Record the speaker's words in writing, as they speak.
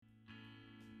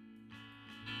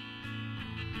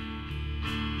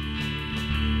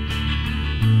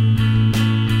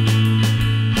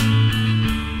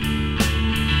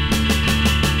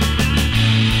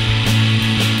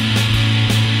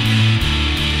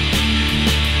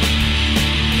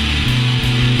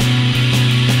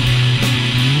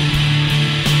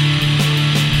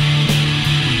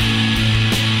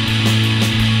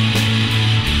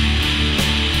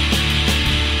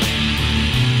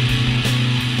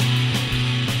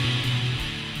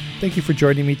Thank you for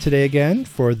joining me today again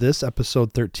for this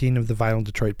episode 13 of the Vinyl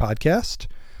Detroit podcast.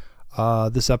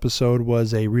 This episode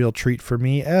was a real treat for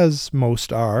me, as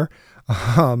most are,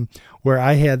 where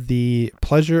I had the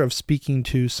pleasure of speaking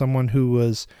to someone who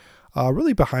was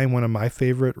really behind one of my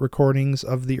favorite recordings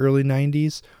of the early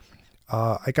 90s.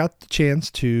 I got the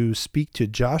chance to speak to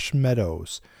Josh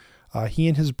Meadows. He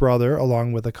and his brother,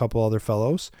 along with a couple other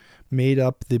fellows, made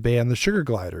up the band the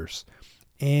Sugargliders.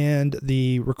 And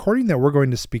the recording that we're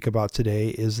going to speak about today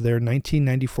is their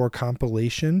 1994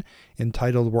 compilation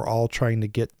entitled We're All Trying to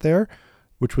Get There,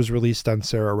 which was released on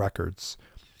Sarah Records.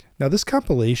 Now, this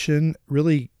compilation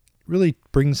really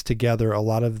brings together a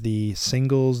lot of the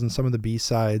singles and some of the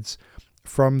B-sides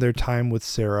from their time with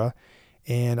Sarah.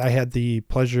 And I had the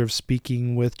pleasure of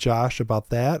speaking with Josh about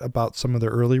that, about some of their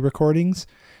early recordings,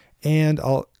 and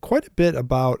quite a bit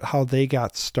about how they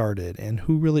got started and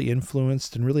who really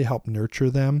influenced and really helped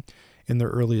nurture them in their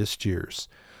earliest years.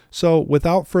 So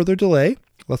without further delay,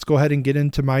 let's go ahead and get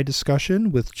into my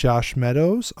discussion with Josh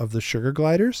Meadows of the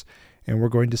Sugargliders, and we're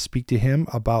going to speak to him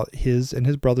about his and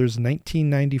his brother's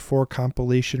 1994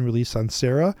 compilation release on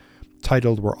Sarah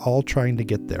titled We're All Trying to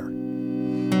Get There.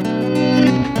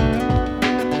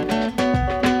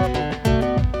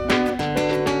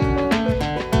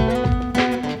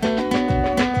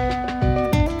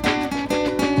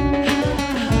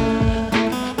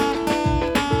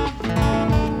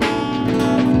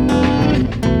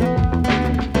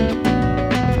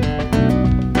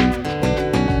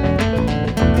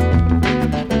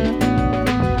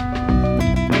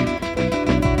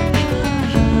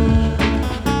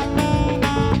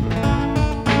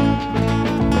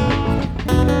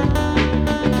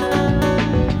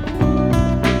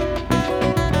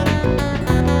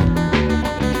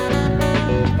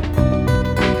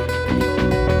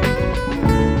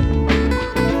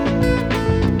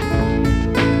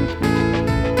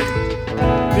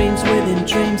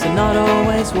 Dreams are not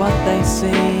always what they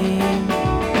seem.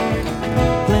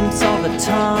 Glimpse of a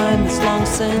time that's long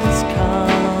since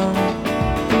come.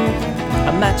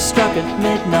 A match struck at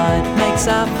midnight makes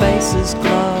our faces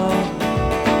glow.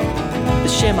 The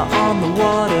shimmer on the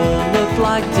water looked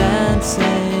like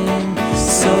dancing,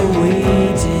 so we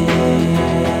did.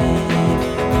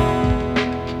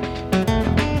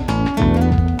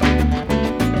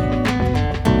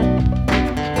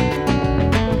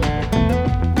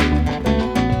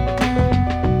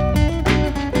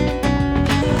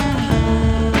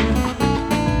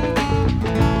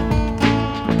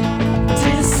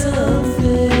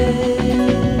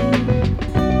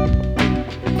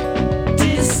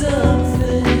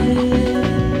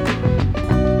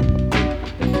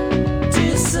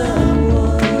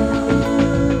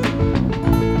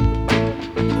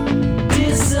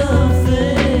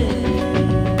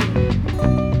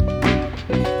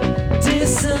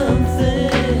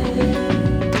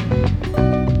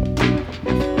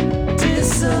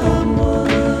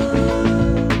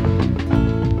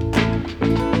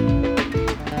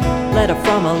 Letter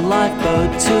from a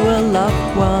lifeboat to a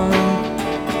loved one.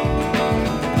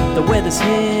 The weather's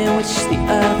here, which the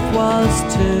earth was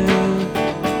too.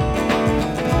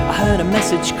 I heard a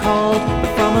message called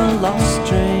from a lost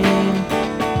dream.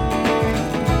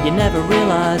 You never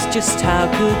realize just how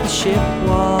good the ship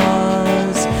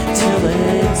was till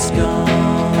it's gone.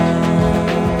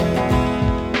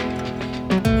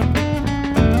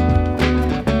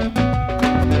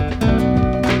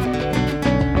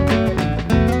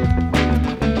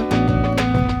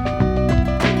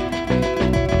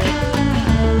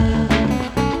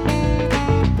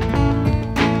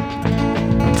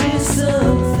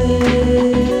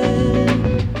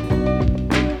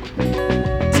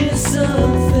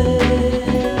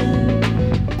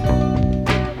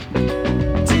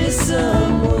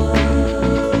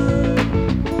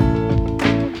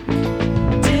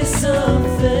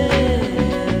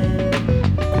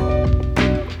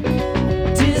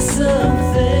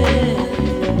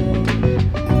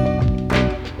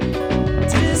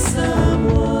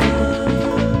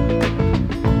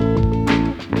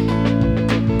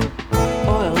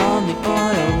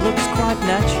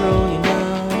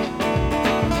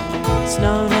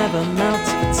 Snow never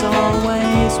melts, it's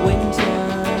always winter.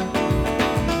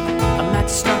 A match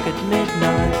struck at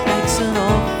midnight makes an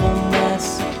awful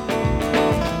mess.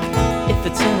 If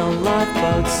it's in a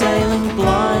lifeboat sailing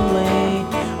blindly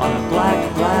on a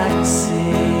black, black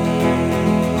sea.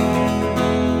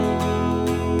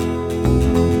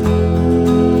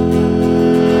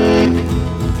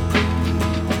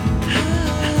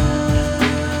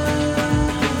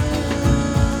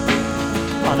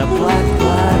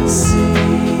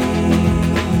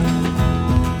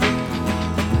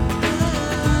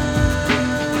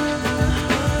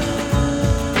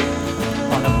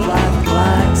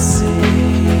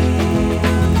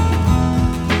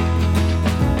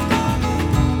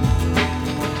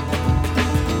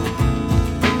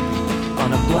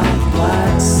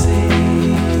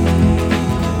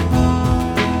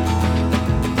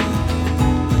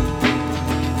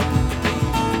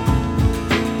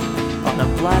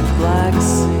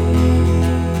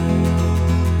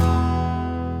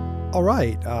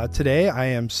 right. Today I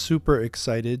am super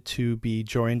excited to be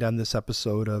joined on this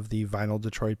episode of the Vinyl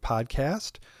Detroit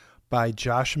podcast by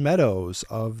Josh Meadows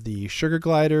of the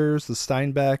Sugargliders, the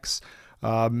Steinbecks,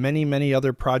 many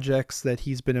other projects that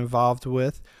he's been involved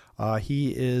with.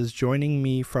 He is joining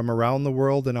me from around the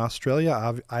world in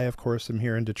Australia. I, of course, am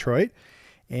here in Detroit.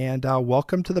 And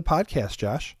welcome to the podcast,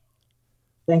 Josh.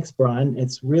 Thanks, Brian.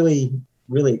 It's really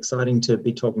exciting to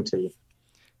be talking to you.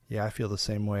 Yeah, I feel the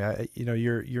same way.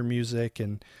 Your music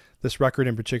and this record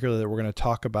in particular that we're going to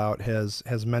talk about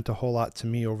has meant a whole lot to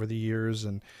me over the years,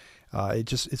 and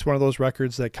it's one of those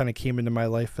records that kind of came into my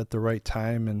life at the right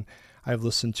time, and I've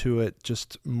listened to it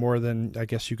just more than I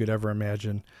guess you could ever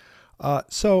imagine.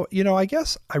 So I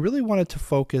guess I really wanted to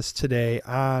focus today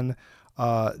on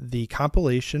the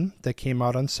compilation that came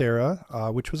out on Sarah,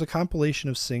 which was a compilation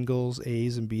of singles,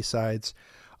 A's, and B-sides,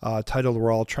 titled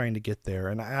 "We're All Trying to Get There,"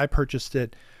 and I purchased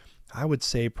it. I would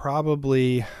say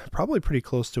probably pretty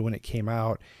close to when it came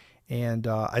out. And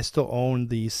I still own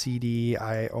the CD.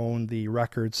 I own the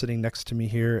record sitting next to me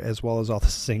here, as well as all the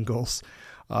singles.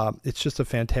 It's just a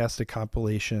fantastic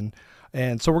compilation.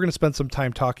 And so we're going to spend some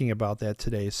time talking about that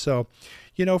today. So,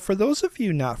 for those of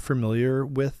you not familiar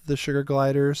with the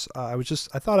Sugargliders,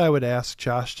 I thought I would ask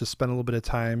Josh to spend a little bit of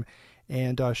time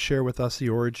and share with us the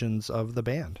origins of the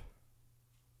band.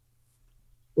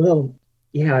 Well,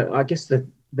 yeah, I guess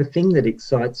the thing that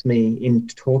excites me in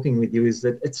talking with you is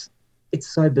that it's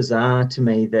so bizarre to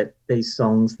me that these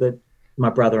songs that my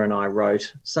brother and I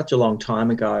wrote such a long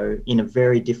time ago in a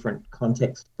very different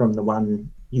context from the one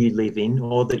you live in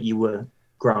or that you were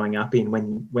growing up in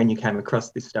when you came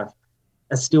across this stuff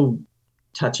are still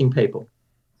touching people.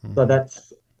 Mm-hmm. So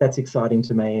that's exciting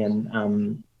to me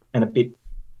and a bit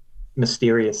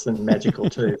mysterious and magical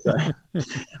too. So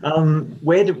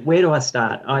where do I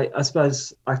start? I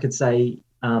suppose I could say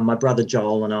my brother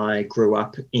Joel and I grew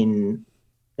up in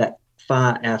that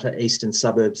far outer eastern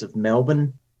suburbs of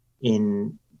Melbourne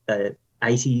in the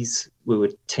 80s. We were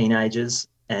teenagers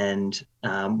and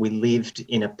we lived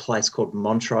in a place called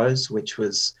Montrose, which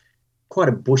was quite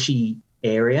a bushy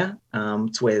area.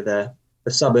 It's where the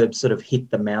suburbs sort of hit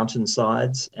the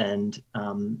mountainsides, and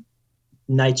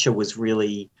nature was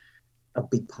really a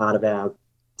big part of our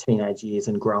teenage years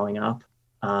and growing up,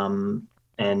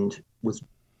 and was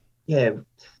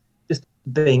just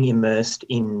being immersed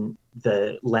in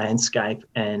the landscape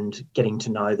and getting to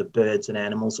know the birds and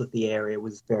animals of the area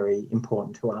was very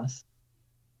important to us.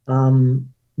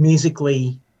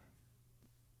 Musically,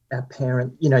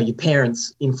 your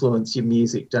parents influence your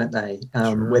music, don't they?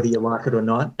 Sure. Whether you like it or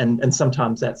not. And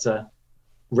sometimes that's a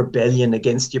rebellion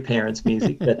against your parents'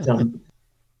 music. But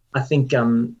I think, our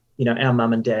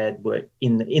mum and dad were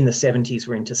in the 70s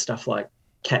were into stuff like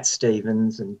Cat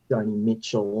Stevens and Joni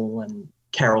Mitchell and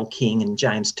Carole King and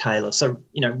James Taylor. So,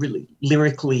 really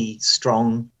lyrically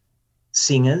strong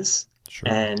singers. Sure.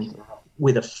 And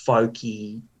with a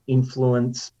folky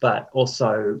influence, but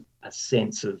also a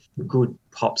sense of good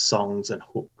pop songs and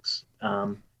hooks.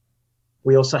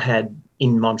 We also had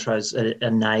in Montrose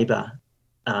a neighbour,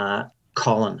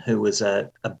 Colin, who was a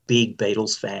big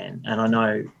Beatles fan. And I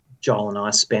know Joel and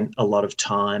I spent a lot of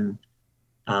time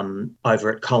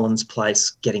over at Colin's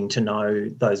place getting to know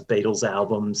those Beatles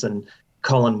albums, and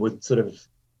Colin would sort of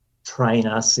train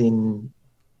us in,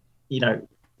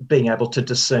 being able to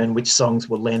discern which songs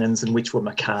were Lennon's and which were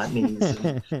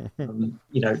McCartney's, and,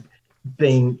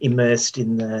 being immersed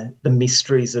in the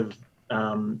mysteries of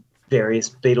various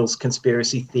Beatles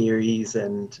conspiracy theories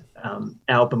and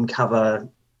album cover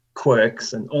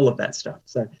quirks and all of that stuff.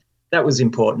 So that was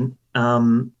important.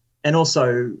 And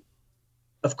also,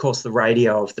 of course, the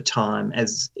radio of the time,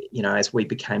 as we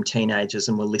became teenagers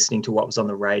and were listening to what was on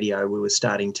the radio, we were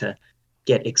starting to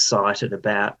get excited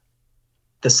about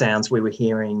the sounds we were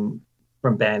hearing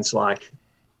from bands like,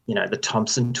 the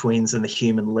Thompson Twins and the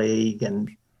Human League and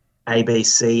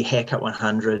ABC, Haircut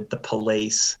 100, The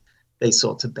Police, these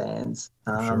sorts of bands.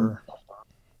 Sure.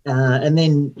 And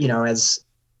then,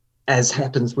 as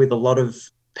happens with a lot of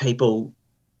people,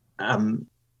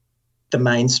 the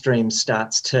mainstream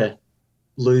starts to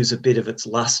lose a bit of its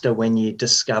luster when you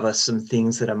discover some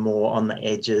things that are more on the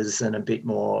edges and a bit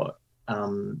more,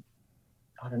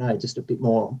 just a bit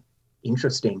more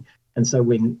interesting. And so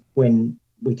when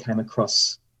we came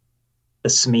across the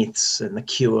Smiths and the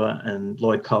Cure and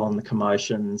Lloyd Cole and the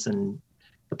Commotions and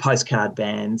the Postcard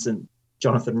Bands and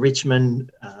Jonathan Richman,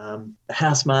 the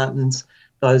House Martins,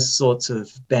 those sorts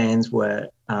of bands were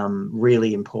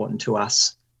really important to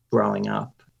us growing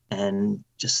up, and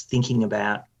just thinking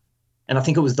about, and I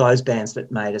think it was those bands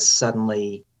that made us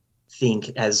suddenly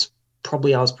think, I was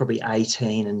probably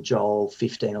 18 and Joel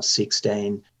 15 or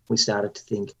 16, we started to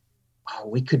think, oh,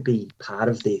 we could be part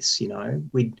of this.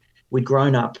 We'd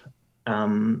grown up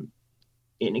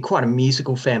in quite a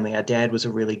musical family. Our dad was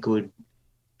a really good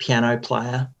piano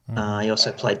player. He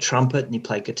also played trumpet, and he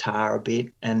played guitar a bit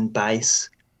and bass.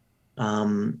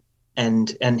 And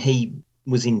he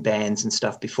was in bands and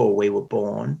stuff before we were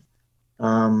born.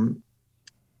 And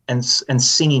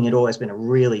singing had always been a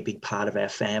really big part of our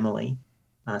family,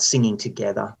 singing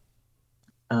together.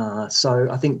 So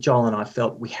I think Joel and I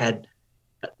felt we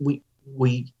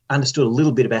understood a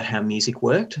little bit about how music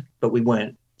worked, but we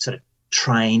weren't sort of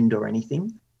trained or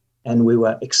anything. And we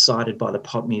were excited by the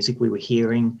pop music we were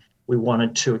hearing. We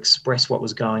wanted to express what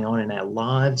was going on in our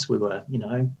lives. We were,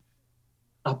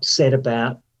 upset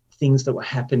about things that were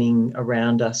happening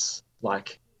around us,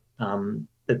 like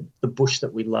the bush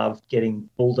that we loved getting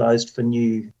bulldozed for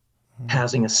new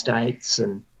housing estates.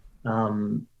 And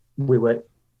we were,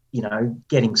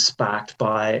 getting sparked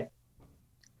by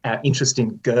our interest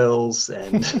in girls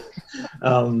and,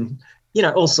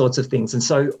 all sorts of things. And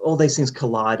so all these things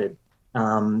collided.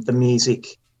 The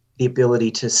music, the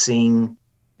ability to sing,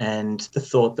 and the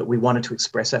thought that we wanted to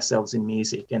express ourselves in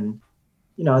music. And,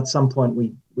 at some point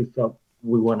we felt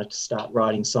we wanted to start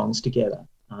writing songs together.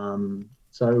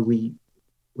 So we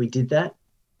did that.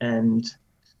 And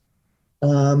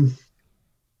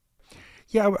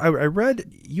yeah, I read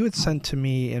you had sent to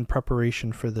me in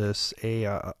preparation for this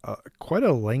a quite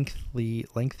a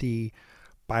lengthy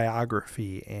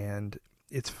biography, and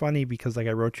it's funny because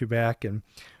I wrote you back, and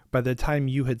by the time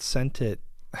you had sent it,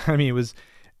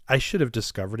 I should have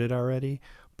discovered it already,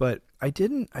 but I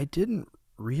didn't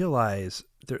realize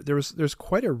there's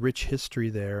quite a rich history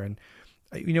there. And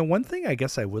one thing I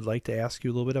guess I would like to ask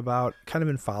you a little bit about, kind of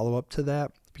in follow up to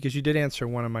that, because you did answer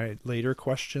one of my later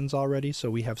questions already, so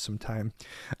we have some time,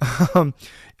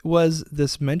 was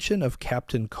this mention of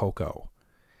Captain Coco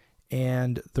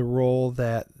and the role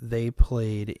that they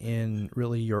played in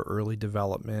really your early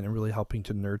development and really helping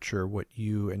to nurture what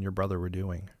you and your brother were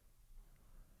doing.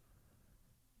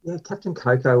 Yeah, Captain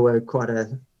Coco were quite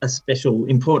a special,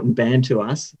 important band to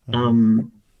us. I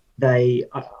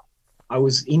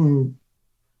was in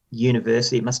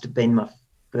university. It must have been my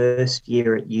first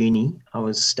year at uni. I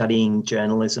was studying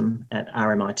journalism at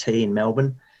RMIT in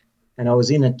Melbourne, and I was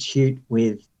in a tute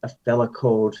with a fella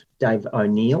called Dave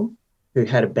O'Neill, who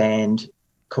had a band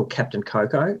called Captain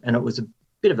Coco, and it was a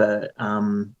bit of a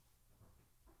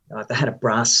they had a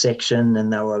brass section,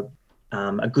 and they were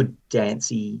a good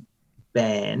dancey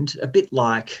band, a bit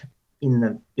like in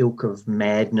the ilk of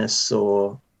Madness,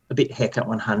 or a bit Heck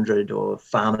 100 or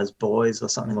Farmer's Boys or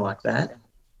something like that.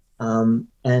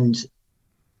 And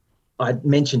I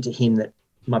mentioned to him that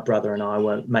my brother and I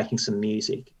were making some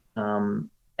music,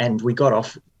 and we got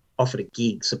offered a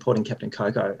gig supporting Captain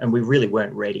Coco, and we really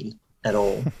weren't ready at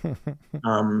all.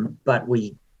 But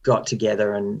we got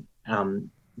together, and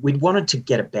we'd wanted to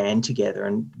get a band together,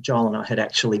 and Joel and I had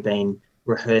actually been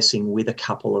rehearsing with a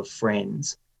couple of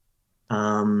friends,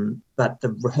 but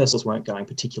the rehearsals weren't going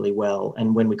particularly well.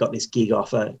 And when we got this gig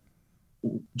offer,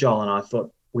 Joel and I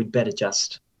thought we'd better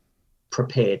just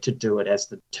prepare to do it as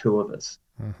the two of us,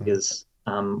 because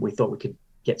we thought we could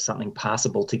get something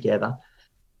passable together.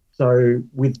 So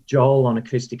with Joel on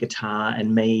acoustic guitar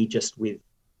and me just with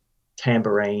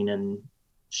tambourine and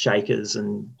shakers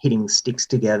and hitting sticks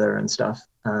together and stuff,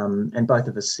 and both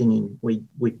of us singing, we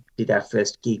did our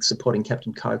first gig supporting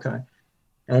Captain Coco.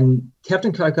 And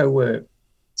Captain Coco were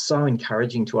so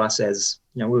encouraging to us, as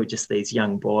we were just these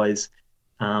young boys.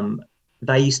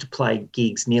 They used to play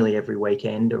gigs nearly every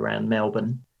weekend around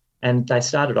Melbourne, and they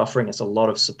started offering us a lot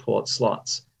of support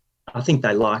slots. I think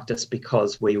they liked us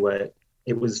because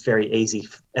it was very easy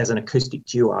as an acoustic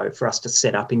duo for us to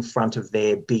set up in front of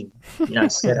their big,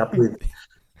 setup with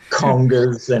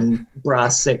congas and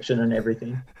brass section and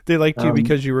everything. They liked you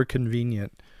because you were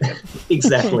convenient.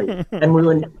 Exactly. And we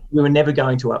were never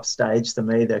going to upstage them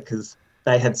either, because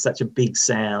they had such a big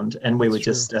sound, and we were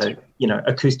just a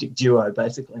acoustic duo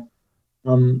basically.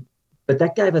 But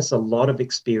that gave us a lot of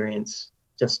experience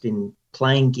just in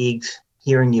playing gigs,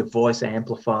 hearing your voice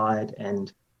amplified,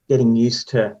 and getting used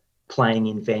to playing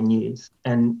in venues.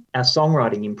 And our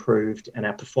songwriting improved, and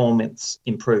our performance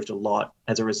improved a lot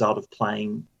as a result of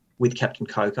playing with Captain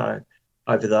Coco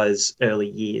over those early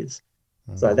years.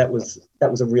 So that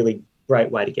was a really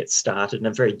great way to get started, and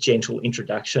a very gentle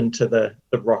introduction to the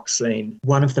rock scene.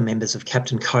 One of the members of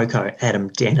Captain Coco, Adam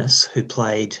Dennis, who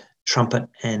played trumpet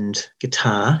and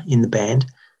guitar in the band,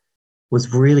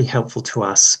 was really helpful to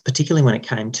us, particularly when it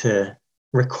came to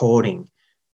recording.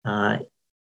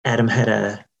 Adam had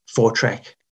a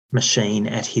 4-track machine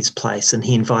at his place, and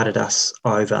he invited us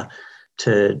over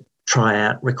to try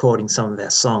out recording some of our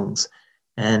songs.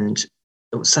 And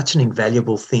it was such an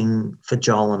invaluable thing for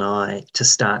Joel and I to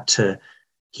start to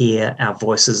hear our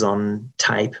voices on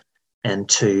tape and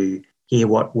to hear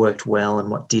what worked well and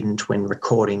what didn't when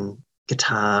recording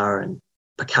guitar and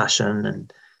percussion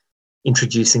and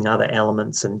introducing other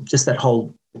elements, and just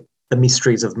the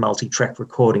mysteries of multi-track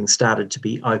recording started to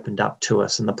be opened up to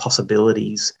us and the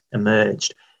possibilities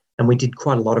emerged. And we did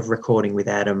quite a lot of recording with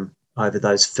Adam over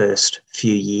those first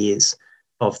few years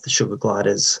of the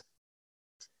Sugargliders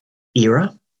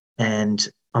era. And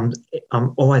I'm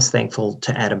always thankful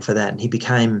to Adam for that. And he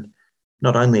became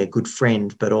not only a good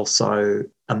friend, but also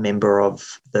a member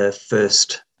of the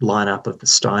first lineup of the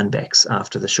Steinbecks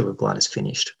after the Sugargliders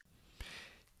finished.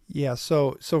 Yeah.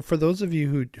 So for those of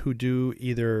you who do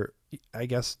either, I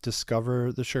guess,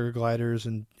 discover the Sugargliders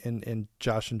and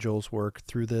Josh and Joel's work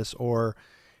through this, or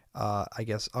I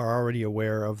guess are already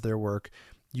aware of their work,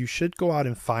 you should go out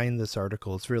and find this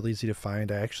article. It's really easy to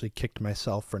find. I actually kicked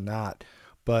myself for not,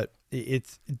 but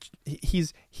he's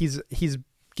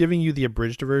giving you the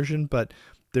abridged version, but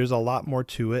there's a lot more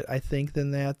to it, I think,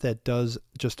 than that does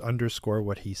just underscore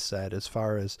what he said as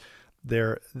far as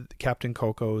their Captain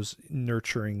Coco's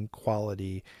nurturing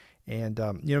quality. And,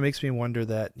 it makes me wonder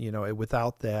that,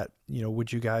 without that,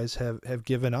 would you guys have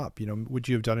given up? Would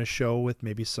you have done a show with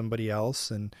maybe somebody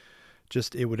else and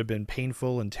just it would have been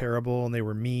painful and terrible and they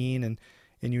were mean and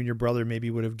you and your brother maybe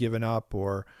would have given up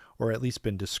or at least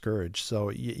been discouraged. So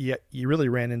you really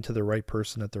ran into the right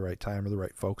person at the right time, or the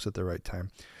right folks at the right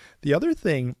time. The other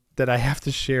thing that I have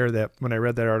to share, that when I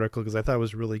read that article, because I thought it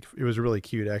was really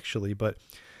cute actually, but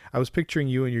I was picturing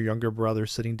you and your younger brother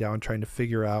sitting down trying to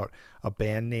figure out a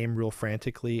band name real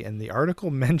frantically. And the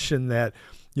article mentioned that,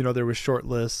 there was short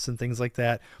lists and things like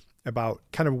that about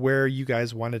kind of where you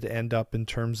guys wanted to end up in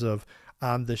terms of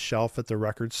on the shelf at the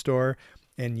record store.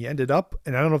 And you ended up,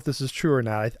 and I don't know if this is true or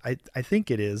not, I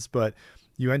think it is, but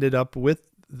you ended up with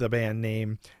the band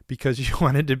name because you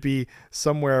wanted to be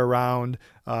somewhere around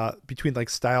between like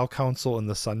Style Council and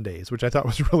the Sundays, which I thought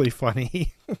was really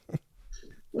funny.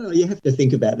 Well, you have to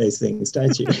think about these things,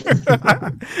 don't you?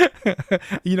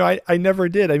 I never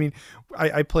did. I mean,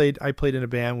 I played in a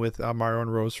band with Mario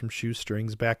and Rose from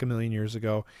Shoestrings back a million years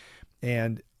ago.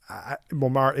 And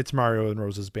it's Mario and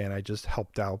Rose's band. I just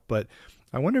helped out, but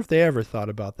I wonder if they ever thought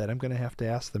about that. I'm going to have to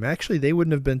ask them. Actually, they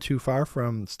wouldn't have been too far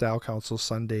from Style Council,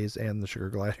 Sundays, and the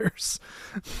Sugargliders.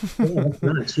 Yeah, that's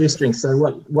right. Shoestrings. So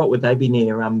what would they be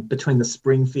near? Between the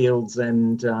Springfields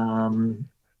and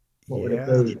what would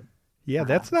it be? Yeah,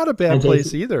 that's not a bad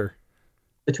place either.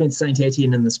 Between St.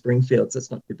 Etienne and the Springfields,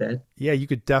 that's not too bad. Yeah, you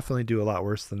could definitely do a lot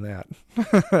worse than that.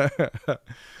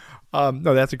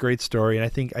 No, that's a great story, and I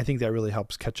think that really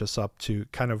helps catch us up to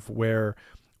kind of where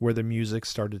the music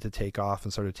started to take off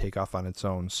on its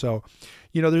own. So,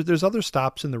 there's other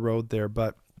stops in the road there,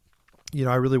 but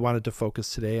I really wanted to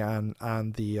focus today on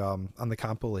the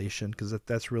compilation, because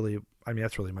that's really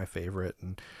my favorite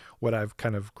and what I've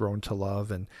kind of grown to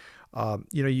love. And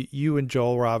you and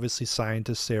Joel were obviously signed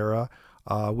to Sarah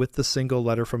with the single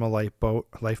 "Letter from a Lifeboat,"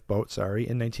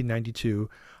 in 1992.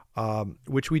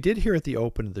 Which we did hear at the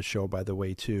open of the show, by the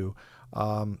way, too.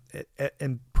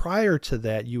 And prior to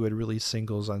that, you had released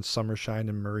singles on Summershine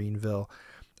and Marineville.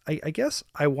 I guess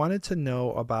I wanted to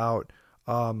know about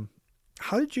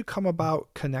how did you come about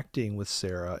connecting with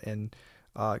Sarah and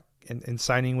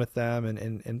signing with them,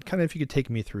 and kind of if you could take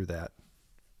me through that.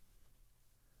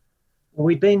 Well,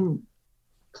 we'd been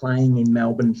playing in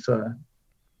Melbourne for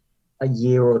a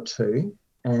year or two,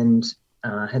 and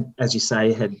had, as you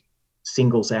say, had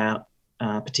singles out,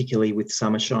 particularly with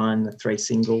Summershine, the 3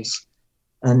 singles.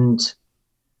 And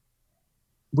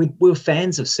we were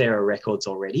fans of Sarah Records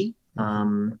already.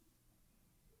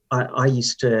 I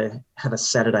used to have a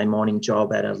Saturday morning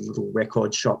job at a little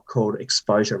record shop called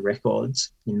Exposure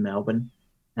Records in Melbourne.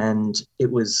 And it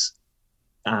was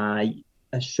a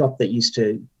shop that used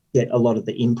to get a lot of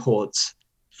the imports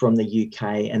from the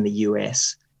UK and the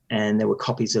US. And there were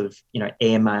copies of,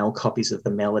 airmail copies of the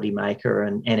Melody Maker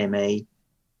and NME.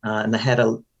 And they had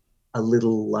a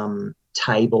little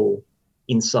table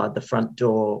inside the front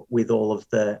door with all of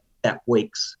that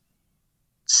week's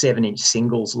 7-inch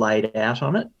singles laid out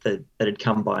on it that had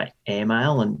come by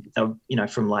airmail, and they were,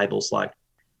 from labels like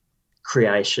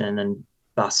Creation and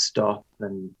Bus Stop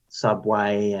and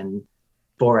Subway and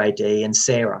 4AD and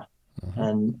Sarah. Mm-hmm.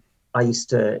 And I used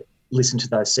to listen to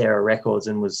those Sarah records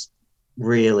and was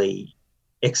really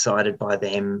excited by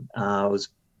them. I was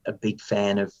a big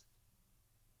fan of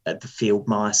the Field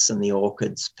Mice and the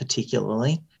Orchids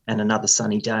particularly, and Another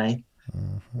Sunny Day.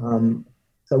 Mm-hmm.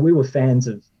 So we were fans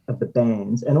of the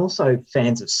bands and also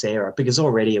fans of Sarah, because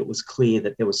already it was clear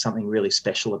that there was something really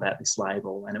special about this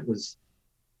label. And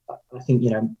I think,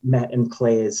 Matt and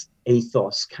Claire's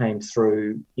ethos came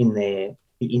through in the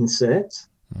inserts,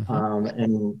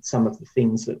 and some of the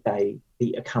things that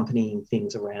the accompanying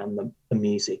things around the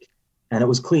music. And it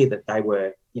was clear that they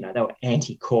were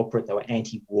anti-corporate, they were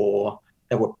anti-war,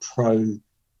 they were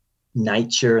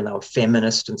pro-nature, and they were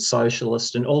feminist and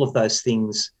socialist, and all of those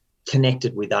things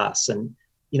connected with us. And,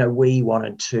 we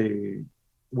wanted to,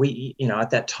 at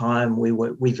that time,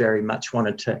 we very much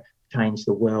wanted to change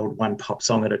the world one pop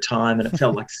song at a time. And it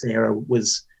felt like Sarah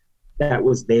that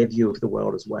was their view of the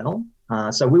world as well.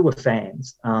 So we were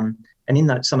fans. And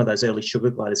in some of those early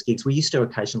Sugargliders gigs, we used to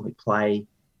occasionally play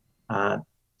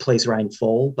Please Rain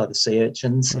Fall by the Sea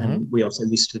Urchins. And we also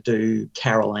used to do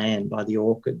Carol Ann by the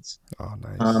Orchids. Oh,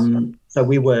 nice. So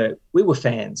we were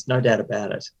fans, no doubt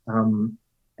about it. And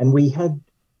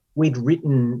we'd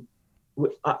written,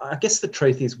 I guess the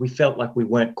truth is we felt like we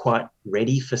weren't quite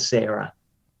ready for Sarah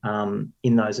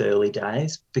in those early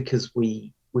days, because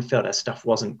we felt our stuff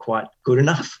wasn't quite good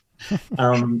enough.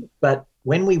 But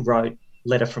when we wrote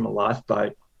Letter from a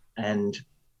Lifeboat, and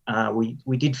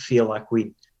we did feel like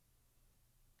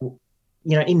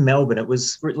in Melbourne, it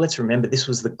was, let's remember, this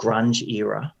was the grunge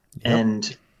era. Yep.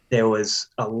 And there was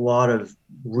a lot of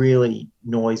really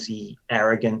noisy,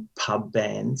 arrogant pub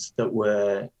bands that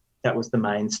was the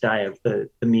mainstay of the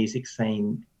music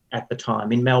scene at the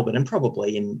time in Melbourne, and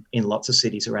probably in lots of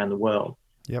cities around the world.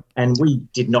 Yep. And we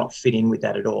did not fit in with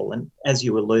that at all. And as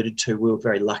you alluded to, we were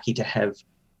very lucky to have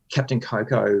Captain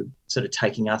Coco sort of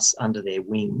taking us under their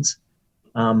wings.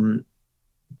 And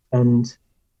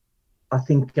I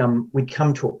think we'd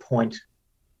come to a point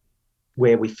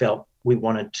where we felt we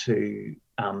wanted to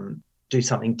do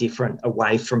something different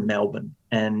away from Melbourne.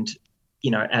 And,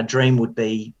 our dream would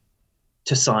be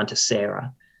to sign to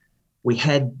Sarah. We'd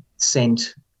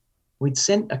sent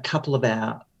a couple of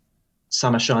our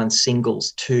Summershine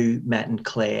singles to Matt and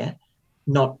Claire,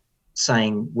 not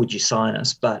saying, would you sign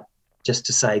us, but just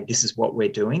to say, this is what we're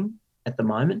doing at the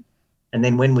moment. And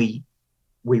then when we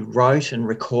wrote and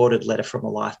recorded Letter from a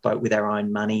Lifeboat with our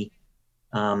own money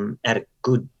at a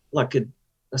good, like a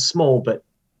small but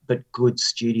good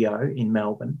studio in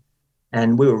Melbourne,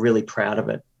 and we were really proud of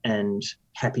it and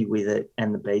happy with it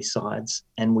and the B-sides.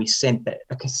 And we sent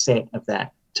a cassette of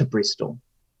that to Bristol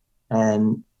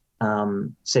and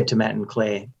said to Matt and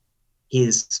Claire,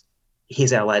 here's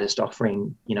our latest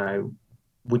offering,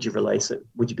 would you release it?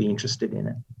 Would you be interested in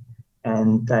it?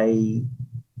 And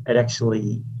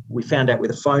we found out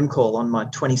with a phone call on my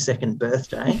 22nd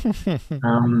birthday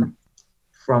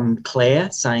from Claire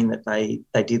saying that they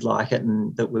did like it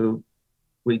and that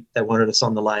they wanted us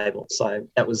on the label. So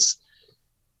that was,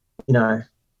 a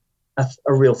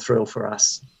real thrill for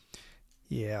us.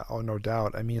 Yeah, oh, no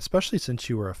doubt. I mean, especially since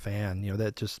you were a fan,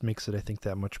 that just makes it, I think,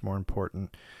 that much more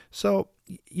important. So,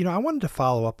 I wanted to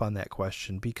follow up on that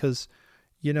question because,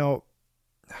 did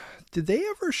they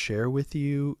ever share with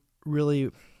you really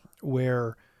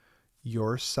where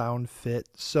your sound fit?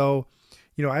 So,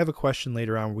 I have a question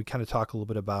later on where we kind of talk a little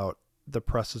bit about the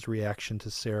press's reaction to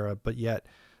Sarah, but yet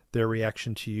their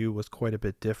reaction to you was quite a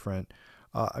bit different.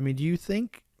 Do you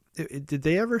think, did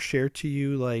they ever share to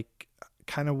you like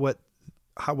kind of what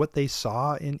they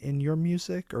saw in your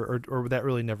music, or that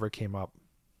really never came up?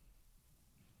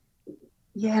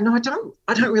 Yeah, no, I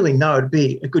don't really know. It'd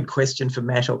be a good question for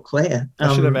Matt or Claire.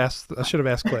 I should have asked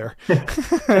Claire.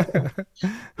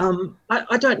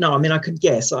 I don't know. I mean, I could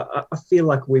guess. I feel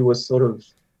like we were sort of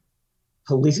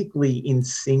politically in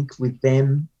sync with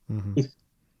them.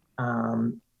 Mm-hmm.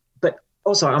 But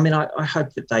also, I mean, I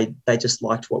hope that they just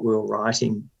liked what we were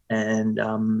writing and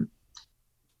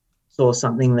saw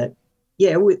something that,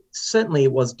 certainly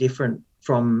it was different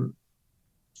from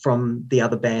the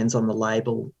other bands on the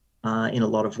label in a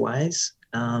lot of ways.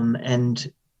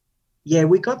 And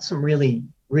we got some really,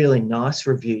 really nice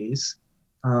reviews.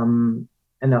 And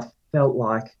I felt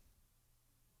like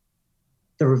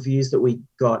the reviews that we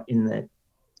got in the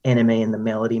NME and the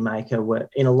Melody Maker were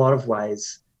in a lot of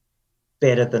ways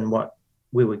better than what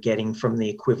we were getting from the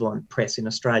equivalent press in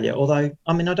Australia. Although,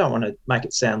 I mean, I don't want to make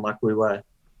it sound like we were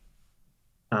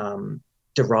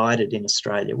derided in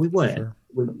Australia. We weren't. Sure.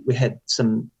 We had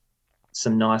some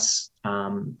nice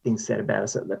things said about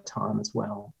us at the time as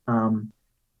well.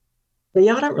 But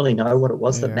I don't really know what it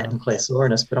was that Matt and Claire saw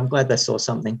in us, but I'm glad they saw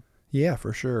something. Yeah,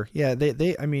 for sure. Yeah,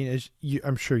 they I mean,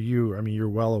 I'm sure you're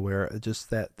well aware, just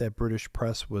that British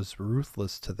press was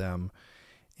ruthless to them.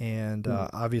 And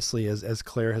obviously, as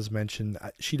Claire has mentioned,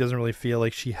 she doesn't really feel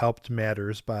like she helped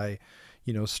matters by,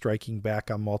 striking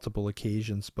back on multiple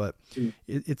occasions. But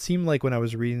it seemed like when I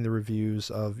was reading the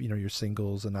reviews of, your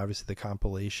singles and obviously the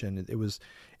compilation, it was,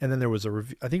 and then there was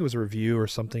I think it was a review or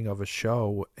something of a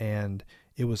show, and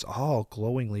it was all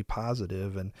glowingly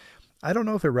positive. And I don't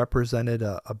know if it represented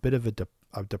a bit of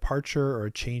a departure or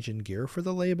a change in gear for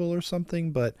the label or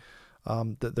something, but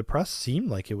the press seemed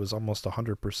like it was almost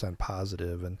 100%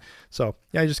 positive. And so,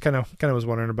 yeah, I just kind of was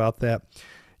wondering about that.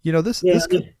 Go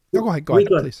ahead,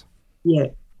 please. Yeah,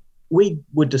 we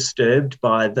were disturbed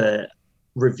by the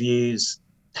reviews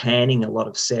panning a lot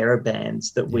of Sarah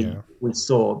bands that we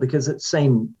saw, because it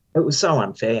was so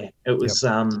unfair. It was,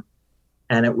 and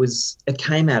it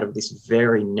came out of this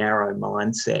very narrow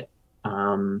mindset.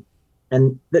 And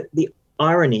the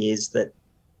irony is that,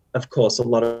 of course, a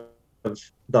lot of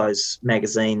those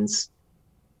magazines,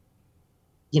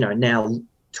 now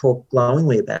talk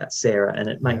glowingly about Sarah, and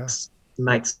it makes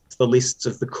the lists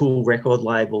of the cool record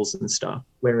labels and stuff.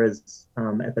 Whereas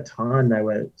at the time they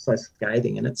were so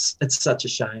scathing, and it's such a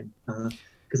shame,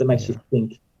 because it makes you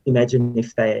think. Imagine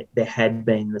if there had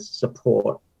been the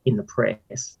support in the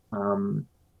press.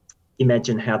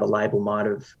 Imagine how the label might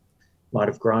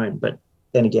have grown. But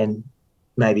then again,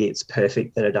 maybe it's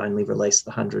perfect that it only released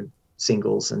the 100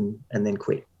 singles and then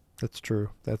quit. That's true.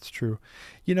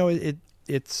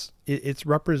 It's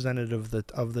representative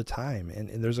of the time,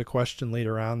 and there's a question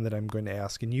later on that I'm going to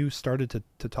ask, and you started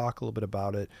to talk a little bit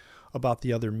about it, about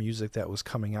the other music that was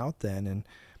coming out then. And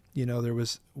there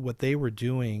was what they were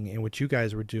doing and what you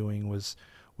guys were doing was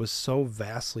so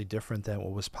vastly different than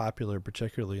what was popular,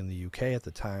 particularly in the UK at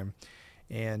the time.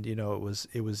 And it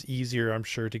was easier, I'm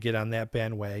sure, to get on that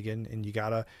bandwagon. And you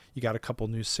got a couple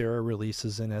new Sarah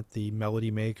releases in at the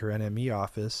Melody Maker NME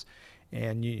office,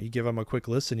 and you give them a quick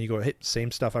listen. You go, hey,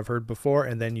 same stuff I've heard before,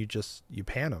 and then you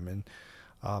pan them,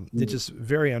 and it's just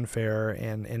very unfair.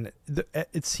 And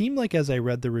it seemed like, as I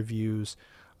read the reviews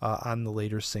on the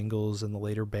later singles and the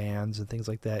later bands and things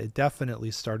like that, it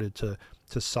definitely started to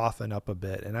soften up a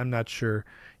bit. And I'm not sure,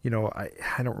 I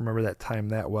don't remember that time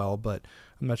that well, but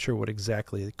I'm not sure what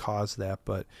exactly caused that.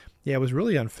 But yeah, it was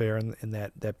really unfair in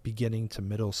that beginning to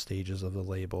middle stages of the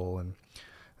label. And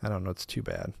I don't know, it's too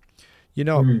bad.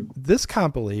 This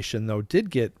compilation, though, did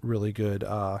get really good,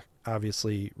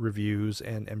 obviously, reviews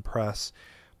and press.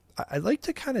 I'd like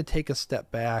to kind of take a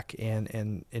step back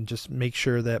and just make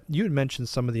sure that you had mentioned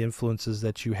some of the influences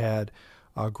that you had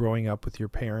growing up with your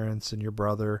parents and your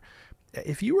brother.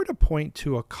 If you were to point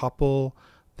to a couple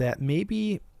that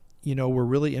maybe, were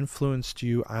really influenced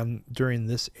you on during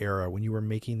this era when you were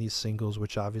making these singles,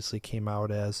 which obviously came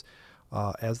out as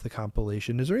the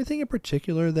compilation, is there anything in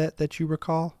particular that you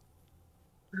recall?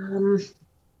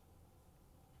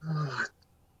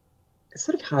 It's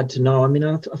sort of hard to know. I mean,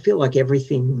 I feel like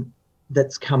everything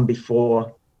that's come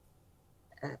before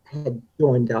had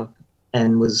joined up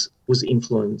and was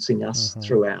influencing us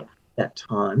throughout that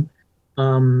time.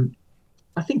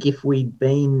 I think if we'd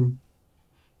been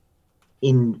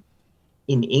in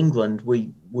England, we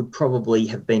would probably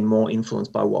have been more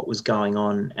influenced by what was going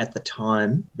on at the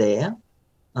time there.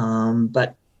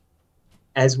 But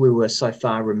as we were so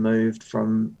far removed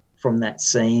from that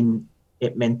scene,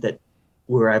 it meant that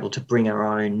we were able to bring our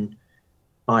own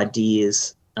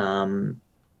ideas to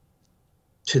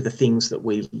the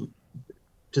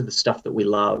stuff that we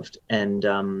loved,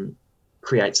 and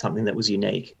create something that was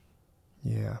unique.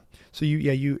 Yeah. So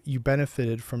you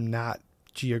benefited from not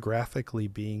geographically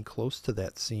being close to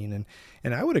that scene,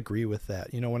 and I would agree with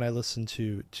that. When I listen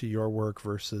to your work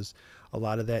versus a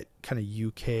lot of that kind of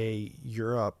UK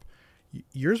Europe,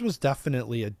 yours was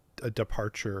definitely a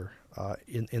departure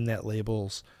in that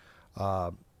label's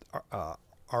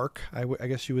arc, I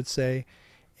guess you would say.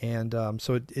 And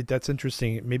so that's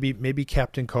interesting. Maybe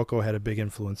Captain Coco had a big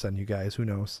influence on you guys. Who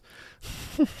knows?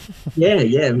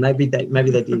 Yeah. Maybe they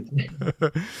did.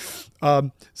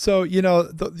 So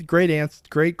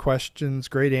great questions,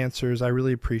 great answers. I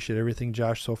really appreciate everything,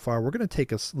 Josh, so far. We're going to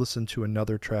take a listen to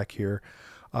another track here.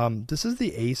 This is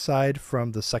the A side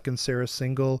from the second Sarah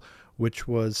single, which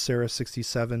was Sarah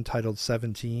 67, titled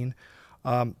 17.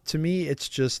 To me,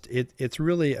 it's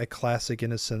really a classic,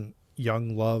 innocent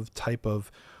young love type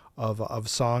of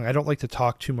song. I don't like to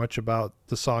talk too much about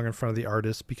the song in front of the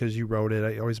artist because you wrote it.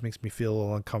 It always makes me feel a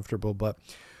little uncomfortable, but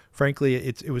frankly,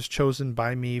 it was chosen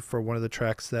by me for one of the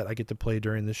tracks that I get to play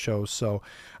during the show. So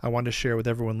I wanted to share with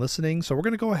everyone listening. So we're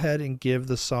going to go ahead and give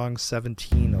the song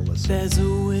 17 a listen. There's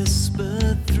a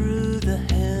whisper through the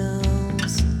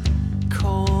hills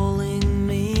calling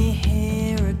me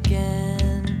here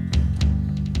again,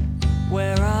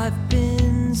 where I've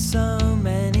been so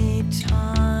many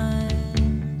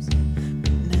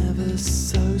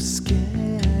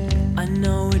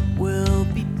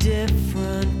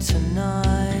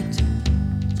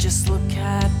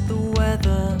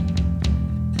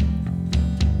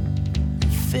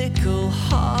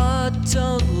but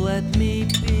don't let me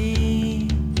be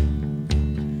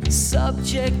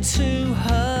subject to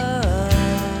her.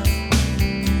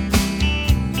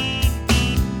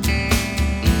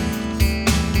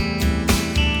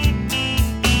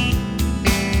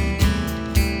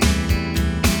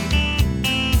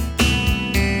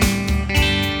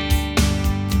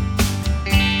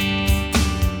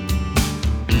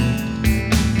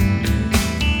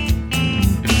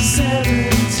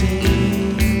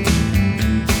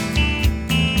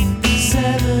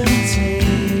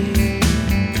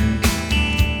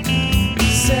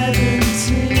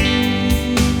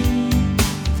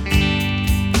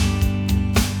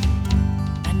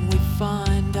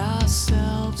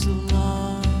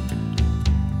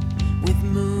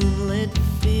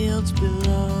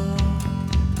 Below,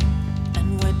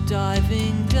 and we're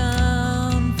diving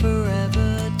down,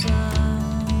 forever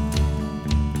down.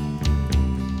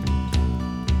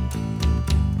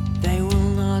 They will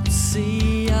not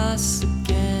see us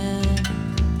again,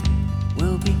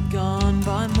 we'll be gone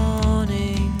by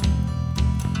morning.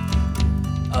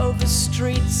 Over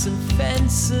streets and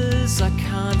fences, I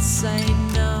can't say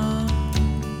no.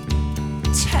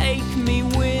 Take me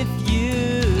with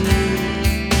you.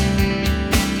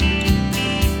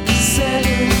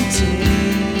 17.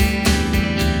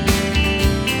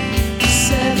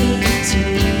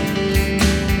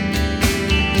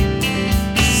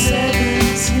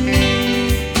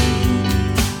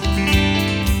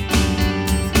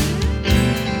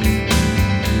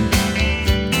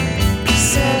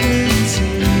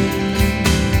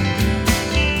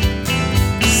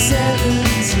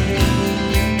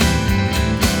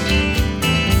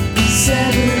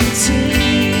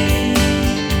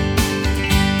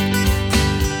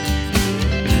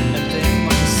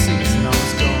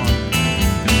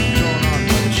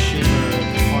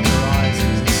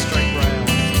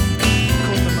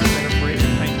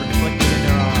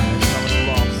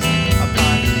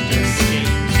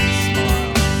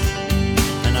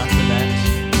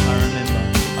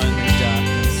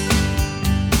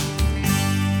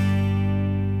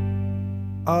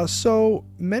 So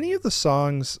many of the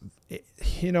songs,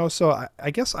 so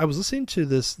I guess I was listening to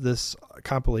this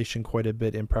compilation quite a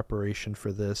bit in preparation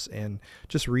for this, and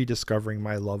just rediscovering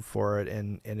my love for it,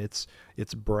 and its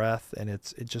breadth, and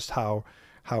it's just how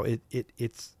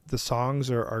it's the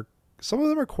songs are some of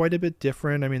them are quite a bit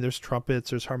different. I mean, there's trumpets,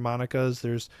 there's harmonicas,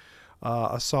 there's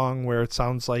a song where it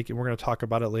sounds like, and we're going to talk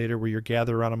about it later, where you're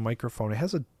gathered around a microphone. It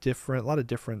has a lot of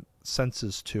different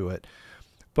senses to it.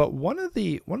 But one of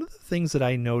the things that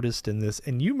I noticed in this,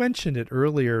 and you mentioned it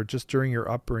earlier just during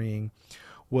your upbringing,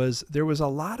 was there was a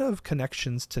lot of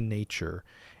connections to nature,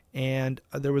 and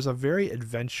there was a very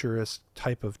adventurous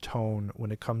type of tone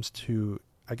when it comes to,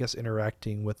 I guess,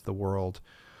 interacting with the world.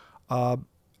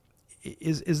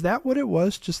 Is that what it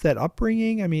was? Just that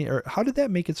upbringing? I mean, or how did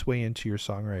that make its way into your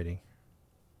songwriting?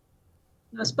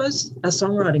 I suppose our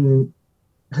songwriting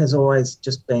has always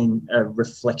just been a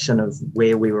reflection of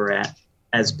where we were at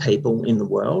as people in the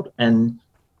world. And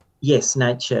yes,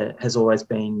 nature has always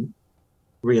been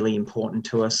really important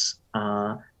to us.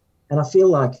 And I feel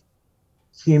like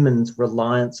humans'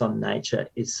 reliance on nature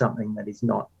is something that is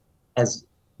not as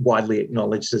widely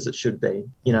acknowledged as it should be.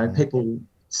 People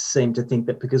seem to think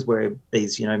that because we're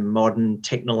these, modern,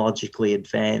 technologically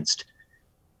advanced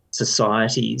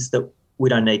societies, that we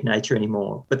don't need nature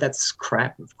anymore. But that's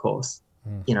crap, of course.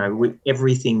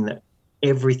 Everything that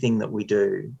we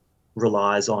do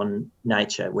relies on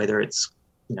nature, whether it's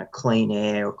clean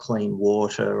air or clean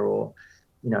water or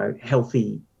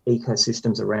healthy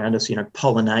ecosystems around us.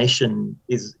 Pollination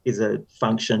is a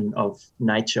function of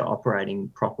nature operating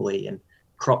properly, and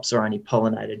crops are only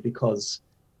pollinated because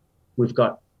we've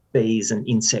got bees and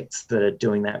insects that are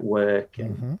doing that work.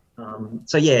 And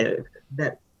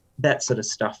that sort of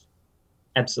stuff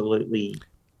absolutely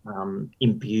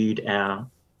imbued our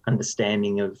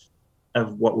understanding of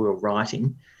what we were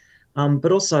writing.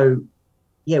 But also,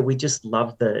 we just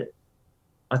love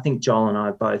I think Joel and I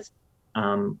are both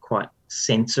quite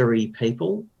sensory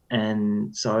people.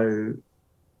 And so,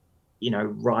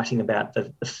 writing about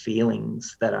the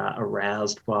feelings that are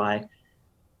aroused by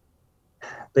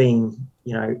being,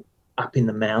 up in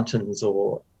the mountains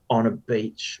or on a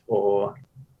beach or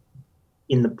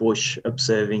in the bush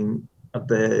observing a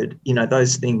bird,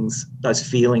 those things, those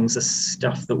feelings are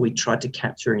stuff that we tried to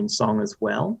capture in song as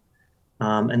well.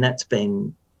 And that's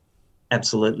been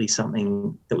absolutely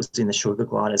something that was in the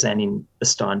Sugargliders and in the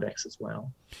Steinbecks as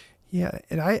well. Yeah,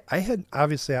 and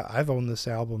I've owned this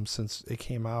album since it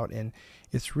came out, and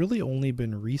it's really only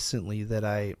been recently that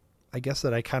I guess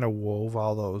that I kind of wove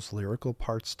all those lyrical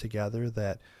parts together,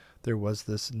 that there was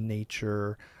this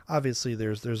nature. Obviously,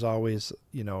 there's always,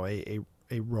 you know, a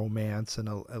romance and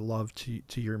a love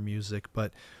to your music,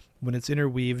 but when it's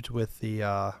interweaved with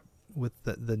the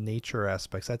nature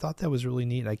aspects, I thought that was really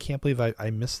neat. I can't believe I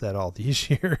missed that all these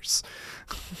years.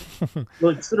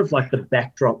 Well, it's sort of like the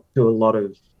backdrop to a lot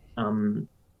of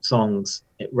songs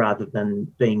rather than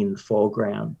being in the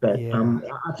foreground. But Yeah.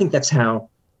 I think that's how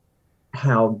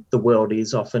the world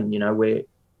is often, you know, where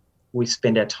we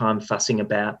spend our time fussing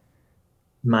about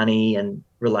money and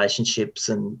relationships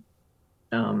and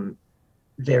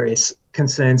various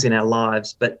concerns in our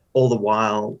lives, but all the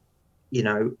while, you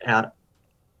know,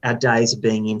 our days are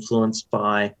being influenced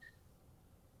by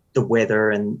the weather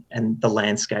and the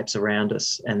landscapes around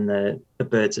us and the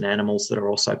birds and animals that are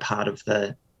also part of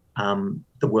the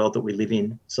world that we live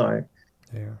in. So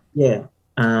yeah,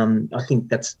 I think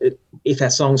that's it. If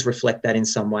our songs reflect that in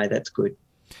some way, that's good.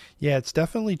 Yeah, it's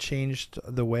definitely changed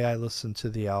the way I listen to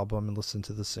the album and listen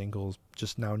to the singles,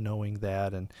 just now knowing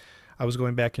that. And I was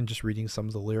going back and just reading some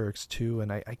of the lyrics too.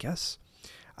 And I guess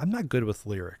I'm not good with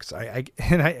lyrics.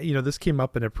 You know, this came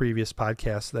up in a previous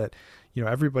podcast that, you know,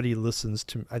 everybody listens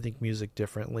to, I think, music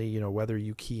differently, you know, whether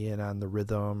you key in on the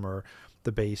rhythm or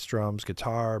the bass, drums,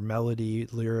 guitar, melody,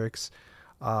 lyrics.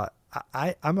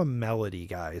 I'm a melody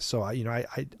guy, so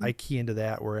I key into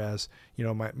that. Whereas, you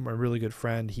know, my really good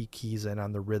friend, he keys in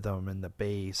on the rhythm and the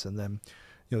bass, and then,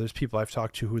 you know, there's people I've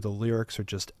talked to who the lyrics are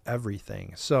just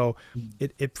everything. So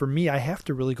it for me, I have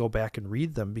to really go back and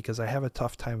read them because I have a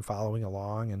tough time following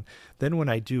along. And then when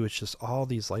I do, it's just all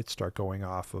these lights start going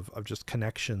off of just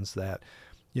connections that,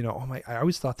 you know, I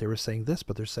always thought they were saying this,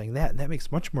 but they're saying that, and that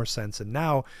makes much more sense. And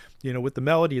now, you know, with the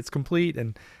melody, it's complete.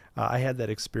 And I had that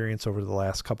experience over the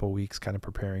last couple of weeks kind of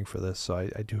preparing for this, so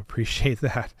I do appreciate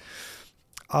that.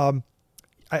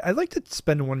 I'd like to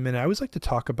spend 1 minute. I always like to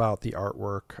talk about the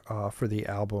artwork for the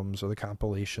albums or the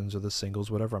compilations or the singles,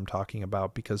 whatever I'm talking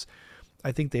about, because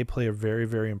I think they play a very,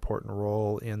 very important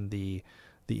role in the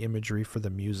imagery for the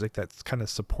music that's kind of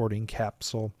supporting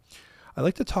capsule. I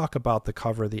like to talk about the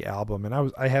cover of the album,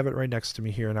 and I have it right next to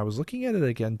me here, and I was looking at it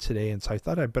again today, and so I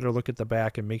thought I'd better look at the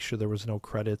back and make sure there was no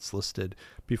credits listed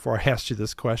before I asked you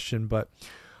this question. But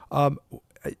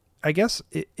I guess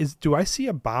do I see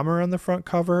a bomber on the front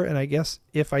cover? And I guess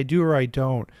if I do or I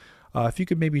don't, if you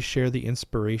could maybe share the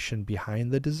inspiration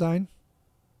behind the design.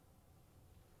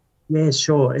 Yeah,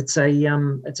 sure. It's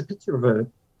a picture of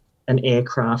an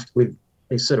aircraft with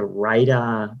a sort of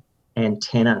radar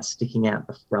antenna sticking out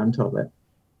the front of it.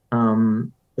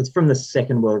 It's from the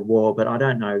Second World War, but I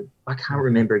don't know. I can't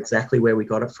remember exactly where we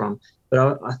got it from.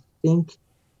 But I think,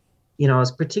 you know, I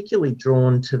was particularly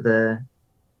drawn to the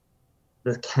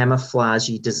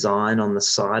camouflagey design on the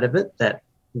side of it, that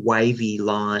wavy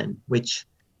line, which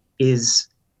is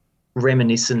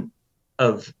reminiscent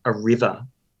of a river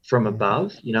from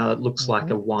above. You know, it looks like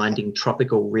a winding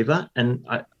tropical river. And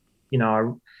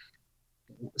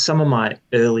some of my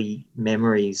early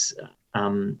memories,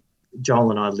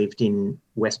 Joel and I lived in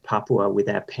West Papua with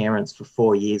our parents for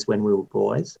 4 years when we were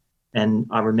boys. And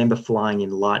I remember flying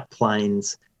in light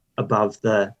planes above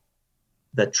the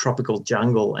tropical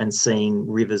jungle and seeing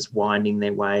rivers winding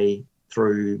their way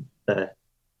through the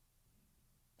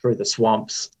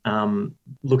swamps,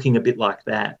 looking a bit like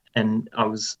that. And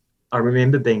I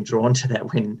remember being drawn to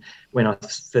that when I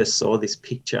first saw this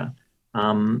picture.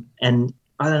 And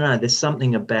I don't know, there's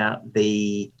something about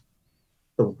the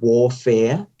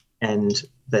warfare and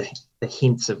the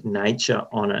hints of nature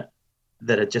on it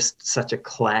that are just such a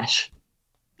clash,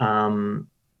 that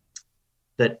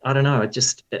I don't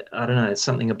know,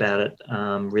 something about it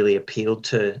really appealed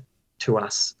to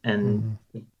us, and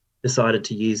decided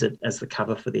to use it as the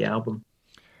cover for the album.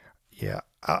 Yeah,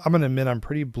 I'm going to admit I'm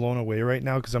pretty blown away right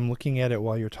now because I'm looking at it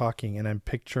while you're talking and I'm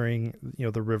picturing, you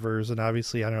know, the rivers, and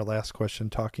obviously on our last question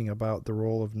talking about the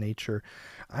role of nature.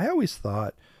 I always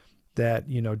thought that,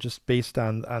 you know, just based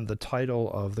on the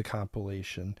title of the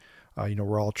compilation, you know,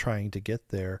 we're all trying to get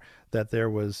there, that there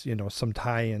was, you know, some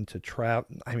tie-in to travel.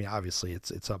 I mean, obviously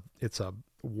it's a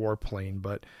warplane,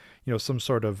 but, you know, some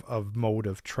sort of mode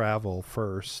of travel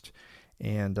first.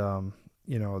 And,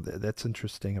 you know, that's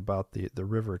interesting about the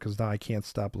river, because now I can't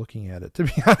stop looking at it, to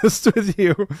be honest with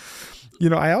you. You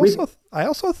know, I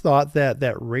also thought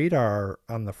that radar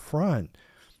on the front,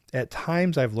 at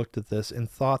times I've looked at this and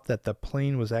thought that the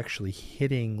plane was actually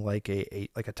hitting like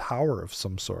a tower of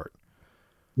some sort.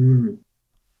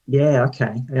 Yeah,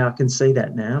 okay. Yeah, I can see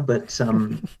that now. But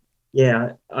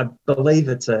yeah, I believe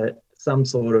it's some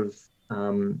sort of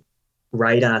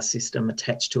radar system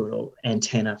attached to it, or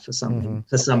antenna for something,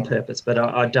 for some purpose. But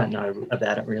I don't know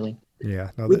about it really.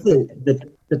 Yeah. No, With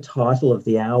the title of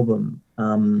the album,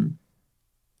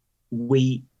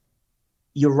 we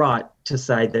you're right to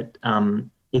say that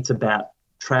it's about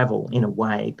travel in a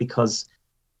way, because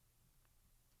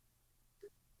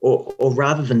or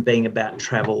rather than being about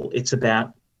travel, it's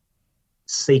about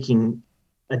seeking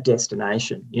a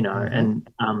destination, Mm-hmm.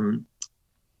 and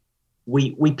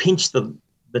we pinched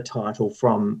the title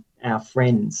from our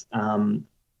friends,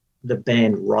 the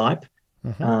band Ripe,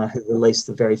 Mm-hmm. who released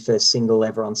the very first single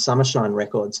ever on Summershine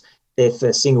Records. Their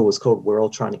first single was called "We're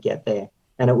All Trying to Get There,"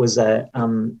 and it was a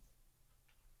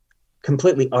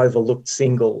completely overlooked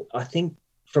single. I think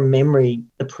from memory,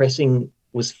 the pressing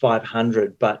was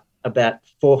 500, but about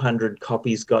 400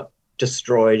 copies got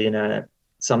destroyed in a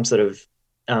some sort of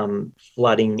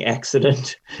flooding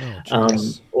accident. Oh,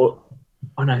 jeez. Or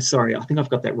oh no, sorry, I think I've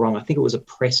got that wrong. I think it was a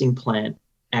pressing plant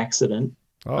accident.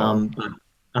 Oh. But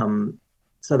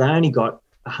so they only got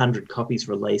 100 copies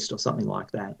released or something like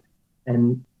that.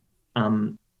 And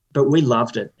but we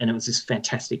loved it, and it was this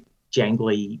fantastic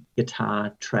jangly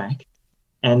guitar track.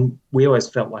 And we always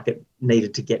felt like it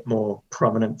needed to get more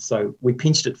prominent, so we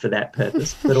pinched it for that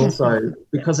purpose. But also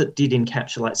because it did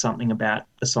encapsulate something about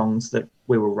the songs that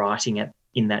we were writing at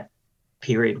in that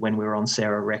period when we were on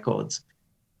Sarah Records,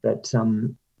 that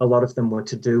a lot of them were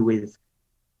to do with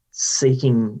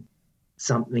seeking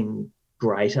something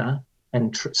greater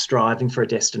and striving for a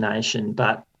destination,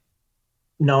 but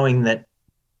knowing that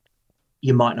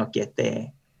you might not get there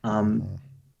Mm-hmm.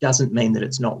 doesn't mean that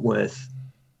it's not worth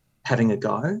having a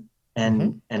go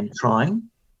Mm-hmm. and trying.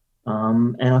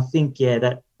 And I think, yeah,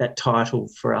 that title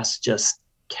for us just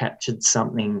captured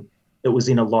something that was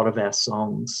in a lot of our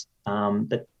songs,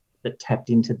 that tapped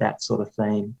into that sort of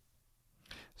theme.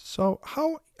 So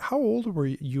how old were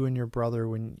you and your brother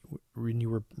when you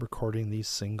were recording these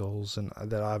singles, and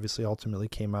that obviously ultimately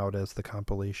came out as the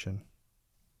compilation?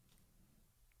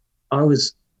 I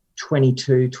was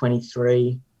 22,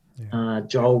 23. Yeah.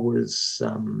 Joel was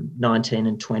 19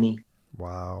 and 20.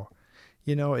 Wow.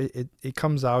 It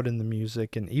comes out in the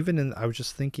music, and even in, I was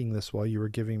just thinking this while you were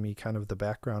giving me kind of the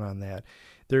background on that.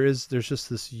 There's just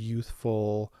this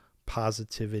youthful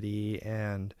positivity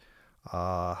and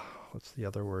uh what's the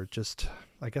other word? Just,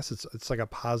 I guess it's like a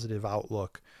positive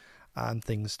outlook on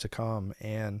things to come.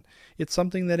 And it's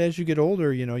something that as you get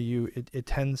older, it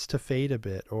tends to fade a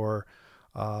bit, or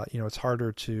it's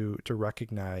harder to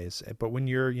recognize. But when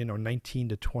you're, 19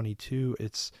 to 22,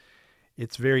 it's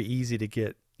very easy to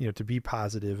get, to be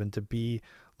positive and to be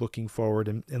looking forward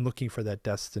and looking for that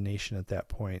destination at that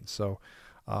point. So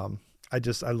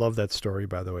I love that story,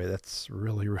 by the way. That's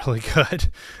really, really good.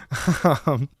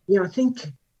 um, Yeah, I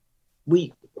think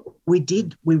we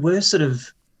we were sort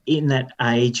of in that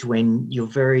age when you're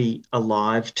very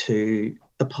alive to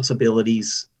the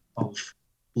possibilities of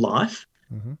life.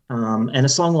 mhm. And a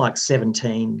song like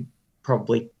 17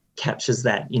 probably captures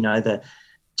that, the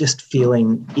just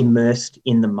feeling immersed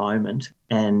in the moment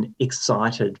and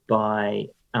excited by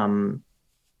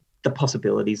the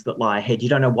possibilities that lie ahead. You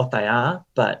don't know what they are,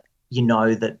 but you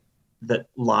know that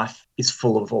life is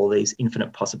full of all these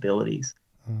infinite possibilities.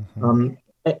 Mhm. Um,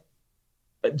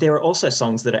 there are also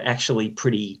songs that are actually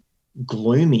pretty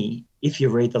gloomy if you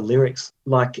read the lyrics,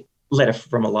 like Letter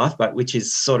from a Lifeboat, which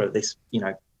is sort of this,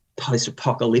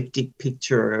 post-apocalyptic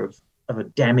picture of a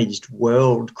damaged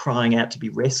world crying out to be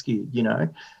rescued.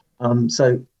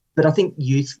 So, but I think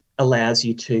youth allows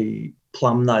you to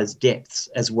plumb those depths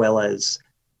as well as,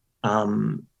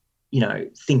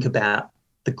 think about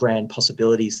the grand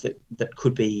possibilities that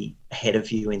could be ahead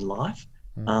of you in life.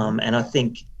 Mhm. And I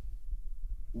think,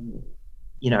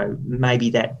 maybe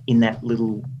that in that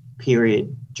little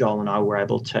period, Joel and I were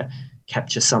able to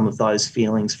capture some of those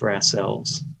feelings for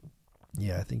ourselves.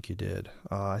 Yeah, I think you did.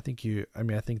 I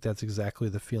think that's exactly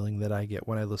the feeling that I get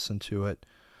when I listen to it.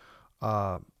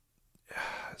 Uh,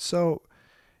 so,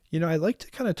 I'd like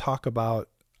to kind of talk about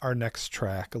our next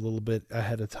track a little bit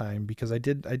ahead of time, because I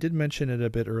did mention it a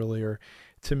bit earlier.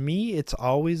 To me, it's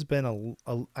always been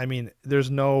I mean,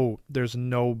 there's no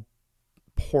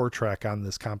poor track on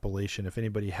this compilation. If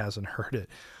anybody hasn't heard it,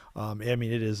 I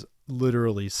mean, it is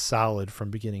literally solid from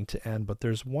beginning to end. But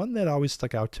there's one that always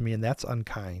stuck out to me, and that's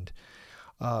Unkind.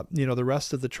 The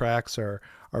rest of the tracks are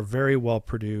very well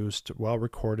produced, well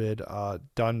recorded,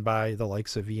 done by the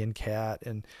likes of Ian Cat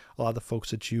and a lot of the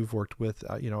folks that you've worked with,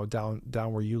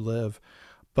 down where you live.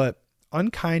 But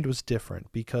Unkind was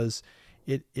different because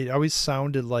it always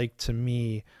sounded like to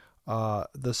me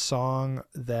the song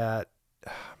that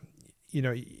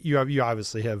you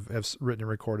obviously have written and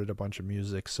recorded a bunch of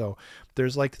music, so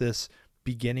there's like this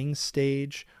beginning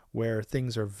stage where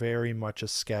things are very much a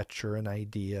sketch or an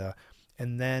idea,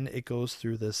 and then it goes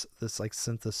through this like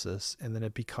synthesis, and then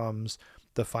it becomes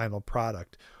the final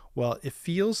product. Well, it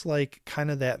feels like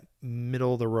kind of that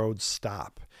middle of the road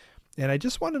stop. And I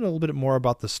just wanted a little bit more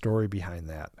about the story behind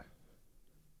that.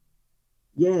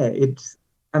 Yeah,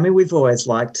 I mean, we've always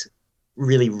liked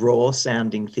really raw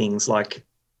sounding things like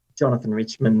Jonathan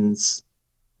Richman's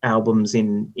albums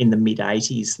in the mid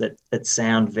 80s that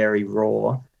sound very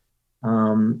raw.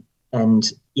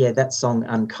 And yeah, that song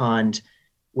Unkind,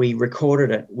 we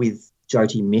recorded it with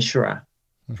Jyoti Mishra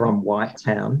Mm-hmm. from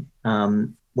Whitetown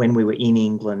when we were in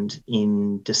England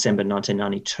in December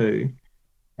 1992.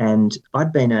 And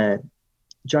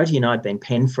Jyoti and I had been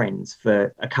pen friends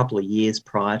for a couple of years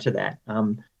prior to that.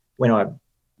 When I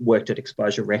worked at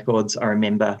Exposure Records, I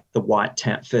remember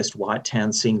the first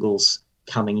Whitetown singles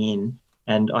coming in,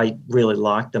 and I really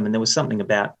liked them. And there was something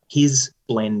about his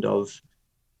blend of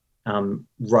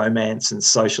romance and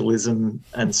socialism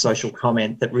and social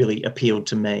comment that really appealed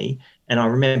to me. And I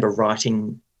remember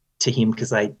writing to him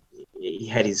because he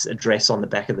had his address on the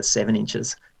back of the 7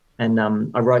 inches. And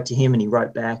I wrote to him and he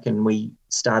wrote back and we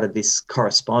started this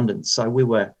correspondence. So we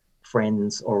were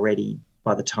friends already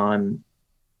by the time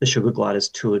the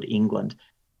Sugargliders toured England.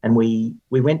 And we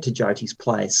went to Jyoti's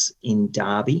place in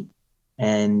Derby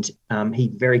and he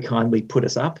very kindly put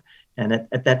us up. And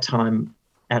at that time,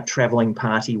 our travelling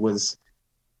party was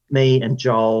me and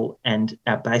Joel and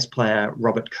our bass player,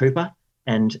 Robert Cooper,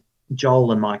 and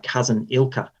Joel and my cousin,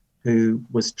 Ilka, who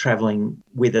was travelling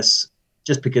with us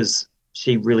just because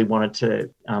she really wanted to.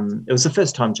 It was the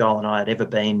first time Joel and I had ever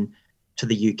been to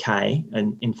the UK,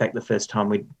 and in fact, the first time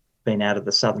we'd been out of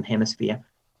the Southern Hemisphere.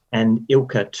 And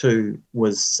Ilka, too,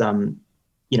 was,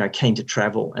 keen to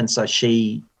travel. And so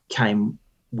she came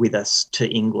with us to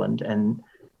England and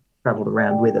travelled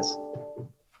around with us.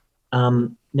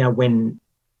 Now, when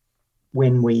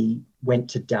we went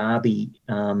to Derby,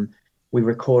 we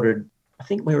recorded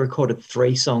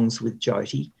 3 songs with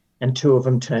Jyoti, and 2 of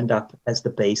them turned up as the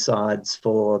B-sides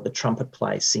for the Trumpet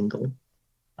Play single.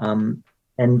 And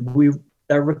they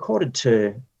were recorded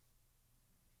to,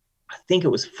 I think it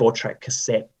was 4-track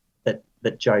cassette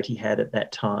that Jyoti had at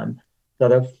that time. So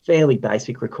they're fairly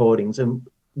basic recordings. And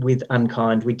with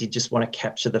Unkind, we did just want to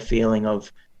capture the feeling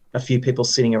of a few people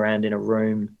sitting around in a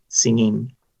room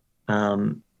singing.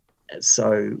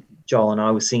 So Joel and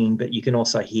I were singing, but you can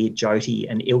also hear Jyoti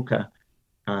and Ilka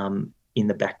in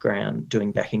the background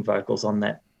doing backing vocals on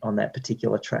that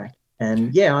particular track.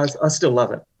 And yeah, I still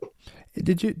love it.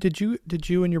 Did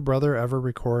you and your brother ever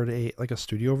record a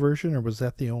studio version, or was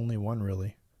that the only one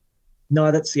really? No,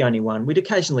 that's the only one. We'd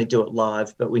occasionally do it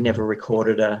live, but we never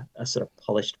recorded a sort of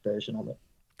polished version of it.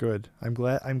 Good. I'm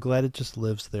glad it just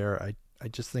lives there. I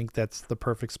just think that's the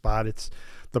perfect spot. It's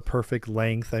the perfect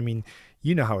length. I mean,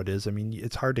 you know how it is. I mean,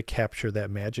 it's hard to capture that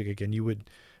magic again.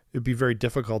 It'd be very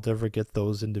difficult to ever get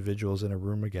those individuals in a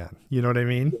room again. You know what I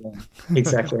mean? Yeah,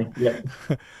 exactly. Yeah.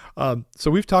 So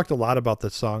we've talked a lot about the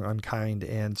song Unkind.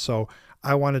 And so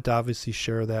I wanted to obviously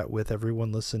share that with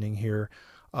everyone listening here.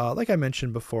 Like I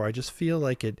mentioned before, I just feel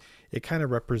like it kind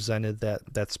of represented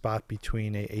that spot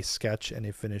between a sketch and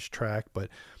a finished track. But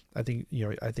I think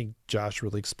Josh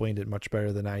really explained it much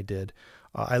better than I did.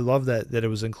 I love that it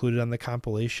was included on the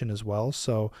compilation as well.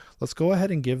 So let's go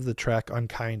ahead and give the track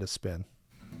Unkind a spin.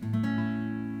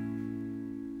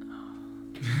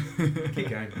 Keep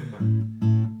going.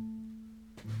 Come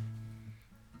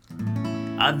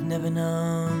on. I've never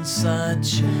known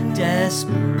such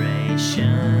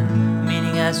desperation,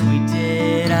 meaning as we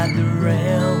did at the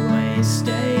railway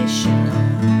station.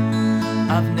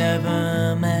 I've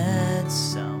never met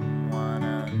someone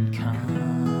unkind.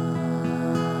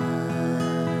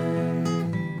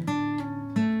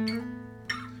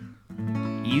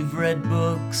 You've read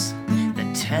books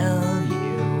that tell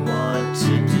you what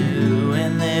to do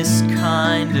in this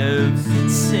kind of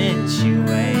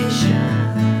situation.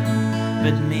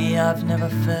 But me, I've never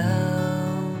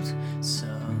felt so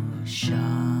shy.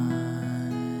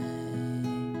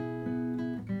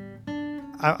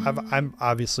 I'm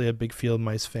obviously a big Field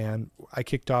Mice fan. I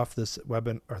kicked off this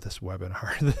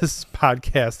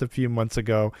podcast a few months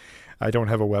ago. I don't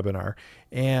have a webinar,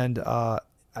 and I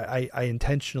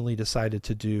intentionally decided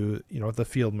to do the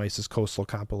Field Mice's Coastal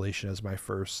compilation as my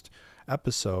first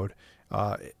episode.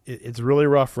 It's really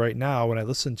rough right now when I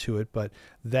listen to it, but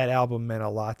that album meant a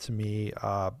lot to me.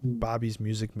 Bobby's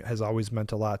music has always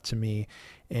meant a lot to me.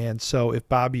 And so if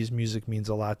Bobby's music means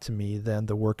a lot to me, then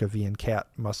the work of Ian Catt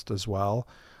must as well.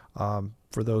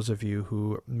 For those of you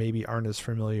who maybe aren't as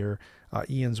familiar,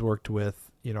 Ian's worked with,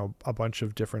 a bunch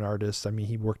of different artists. I mean,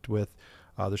 he worked with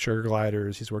the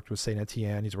Sugargliders, he's worked with Saint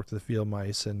Etienne, he's worked with the Field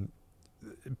Mice and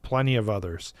plenty of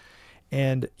others.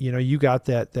 And, you got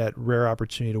that rare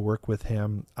opportunity to work with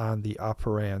him on the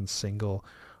Operan single.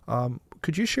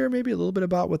 could you share maybe a little bit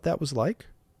about what that was like?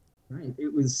 Right.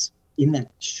 It was in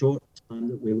that short time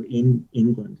that we were in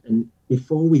England, and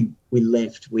before we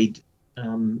left, we'd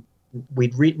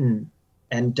written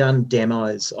and done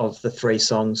demos of the 3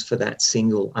 songs for that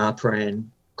single, Arparan,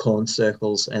 Corn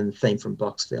Circles, and Theme from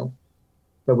Boxville.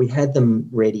 But we had them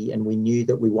ready, and we knew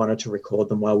that we wanted to record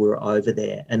them while we were over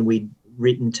there. And we'd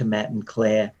written to Matt and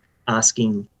Claire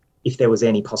asking if there was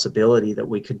any possibility that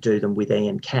we could do them with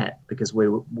Ian Catt, because we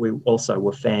also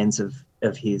were fans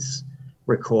of his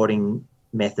recording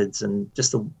methods and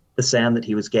just the sound that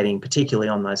he was getting, particularly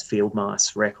on those Field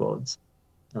Mice records.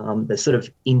 The sort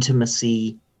of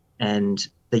intimacy and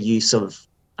the use of,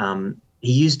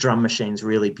 he used drum machines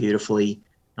really beautifully.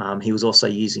 He was also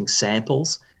using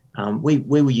samples. We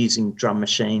were using drum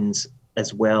machines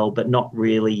as well, but not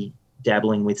really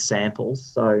dabbling with samples.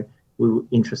 So we were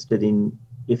interested in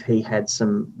if he had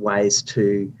some ways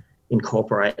to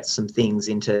incorporate some things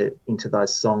into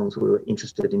those songs. We were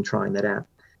interested in trying that out.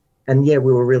 And yeah,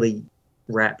 we were really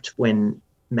rapt when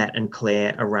Matt and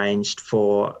Claire arranged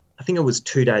for, I think it was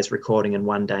 2 days recording and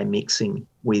 1 day mixing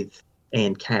with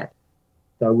Ian Catt.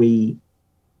 So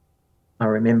I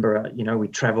remember, we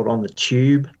travelled on the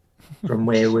tube from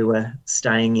where we were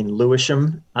staying in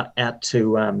Lewisham out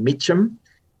to Mitcham,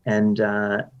 and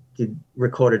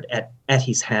recorded at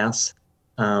his house,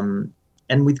 and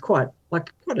with quite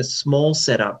a small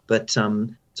setup, but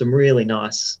some really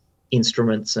nice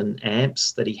instruments and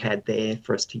amps that he had there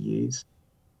for us to use.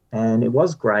 And it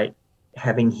was great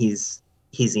having his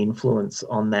influence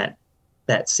on that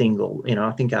single.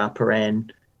 I think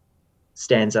Arparan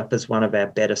stands up as one of our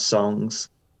better songs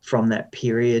from that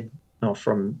period, or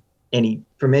from any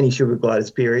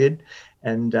Sugargliders period.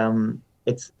 And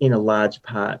it's in a large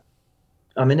part,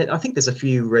 I think there's a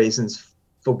few reasons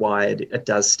for why it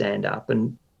does stand up.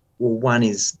 And well, one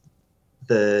is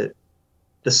the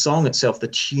song itself, the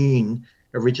tune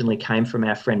originally came from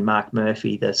our friend Mark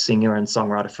Murphy, the singer and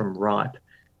songwriter from Ripe.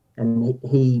 And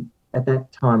he at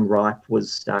that time, Ripe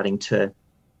was starting to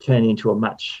turn into a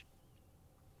much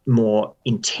more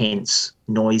intense,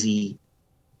 noisy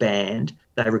band.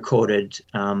 They recorded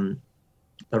an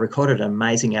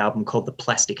amazing album called The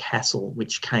Plastic Hassle,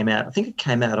 which came out, I think it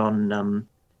came out on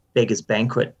Beggar's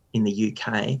Banquet in the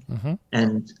UK. Mm-hmm.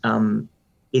 And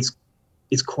it's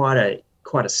quite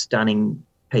a stunning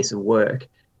piece of work.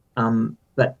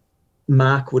 But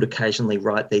Mark would occasionally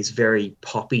write these very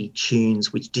poppy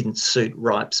tunes which didn't suit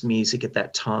Ripe's music at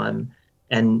that time,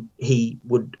 and he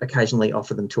would occasionally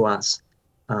offer them to us,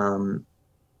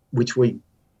 which we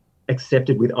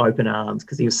accepted with open arms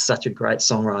because he was such a great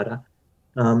songwriter.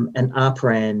 And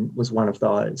Arparan was one of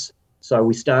those. So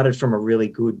we started from a really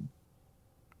good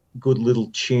little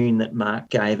tune that Mark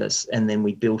gave us, and then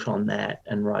we built on that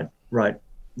and wrote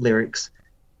lyrics.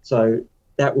 So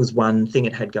that was one thing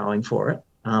it had going for it.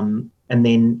 And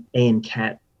then Ian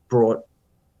Catt brought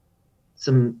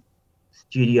some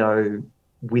studio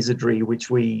wizardry which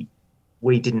we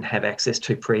didn't have access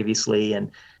to previously,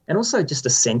 and also just a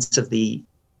sense of the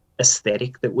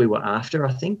aesthetic that we were after,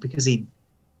 I think, because he'd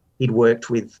worked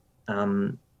with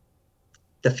the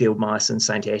Field Mice and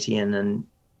Saint Etienne, and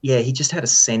yeah, he just had a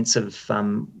sense of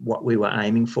what we were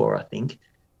aiming for, I think,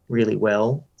 really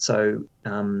well. So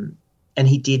and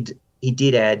he did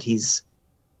add his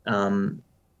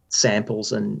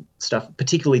samples and stuff,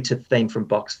 particularly to Theme from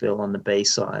Boxville on the B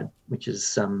side, which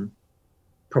is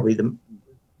probably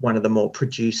one of the more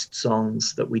produced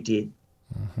songs that we did.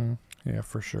 Mm-hmm. Yeah,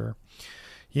 for sure.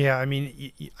 Yeah, I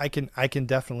mean, I can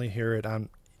definitely hear it on,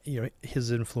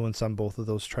 his influence on both of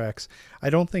those tracks. I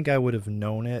don't think I would have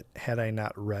known it had I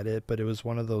not read it, but it was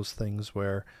one of those things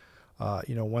where,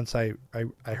 once I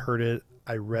heard it,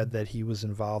 I read that he was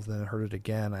involved, and then heard it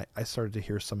again, I started to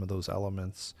hear some of those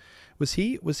elements. Was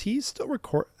he still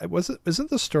isn't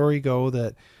the story go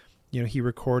that, he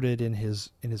recorded in his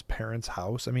parents'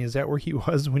 house? I mean, is that where he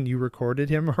was when you recorded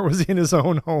him, or was he in his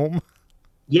own home?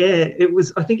 Yeah,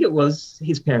 I think it was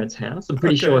his parents' house. I'm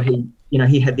pretty sure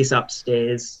he had this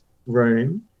upstairs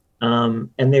room. And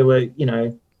there were,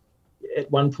 at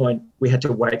one point we had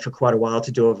to wait for quite a while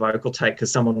to do a vocal take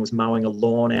because someone was mowing a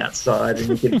lawn outside,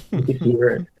 and you could hear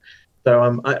it.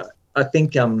 So I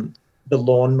think the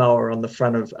lawnmower on the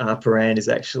front of Arparan is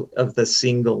actually, of the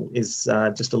single, is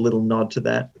just a little nod to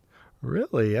that.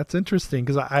 Really? That's interesting,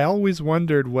 because I always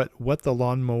wondered what the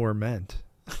lawnmower meant.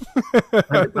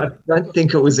 I don't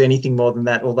think it was anything more than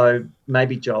that, although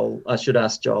maybe Joel, I should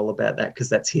ask Joel about that because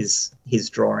that's his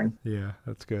drawing. Yeah,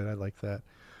 that's good. I like that.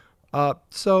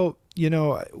 So,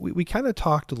 we kind of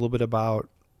talked a little bit about,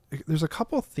 there's a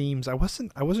couple of themes. I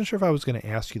wasn't sure if I was going to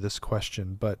ask you this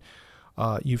question, but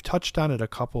you've touched on it a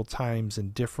couple times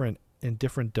in different in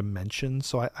different dimensions.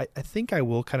 So I think I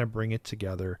will kind of bring it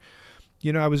together.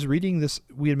 You know, I was reading this,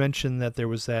 we had mentioned that there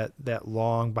was that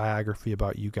long biography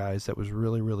about you guys that was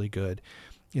really, really good.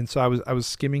 And so I was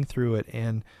skimming through it,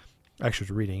 and actually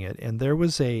was reading it, and there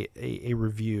was a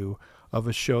review of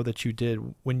a show that you did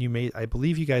when you made, I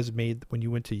believe you guys made when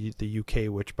you went to the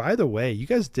UK, which, by the way, you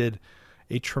guys did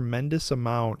a tremendous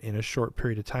amount in a short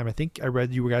period of time. I think I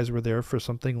read you guys were there for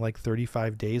something like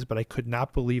 35 days, but I could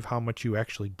not believe how much you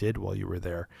actually did while you were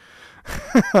there.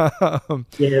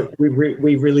 Yeah, we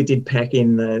really did pack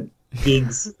in the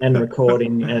gigs and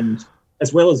recording, and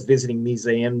as well as visiting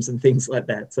museums and things like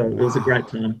that. So it was a great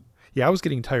time. Yeah, I was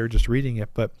getting tired just reading it,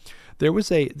 but there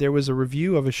was a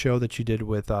review of a show that you did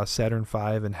with Saturn V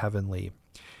and Heavenly,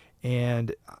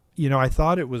 and you know, I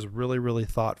thought it was really, really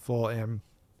thoughtful. And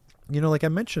you know, like I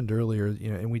mentioned earlier,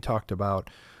 you know, and we talked about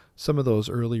some of those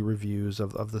early reviews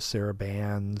of the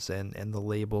Sarabands and the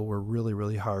label were really,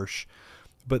 really harsh.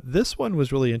 But this one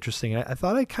was really interesting. I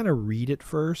thought I'd kind of read it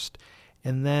first,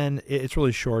 and then it's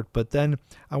really short, but then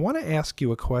I want to ask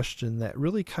you a question that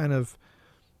really kind of,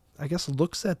 I guess,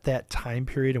 looks at that time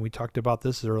period. And we talked about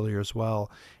this earlier as well,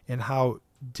 and how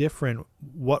different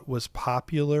what was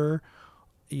popular,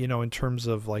 you know, in terms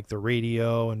of like the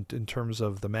radio and in terms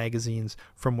of the magazines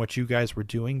from what you guys were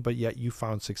doing, but yet you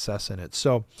found success in it.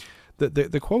 So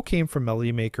the quote came from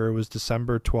Melody Maker. It was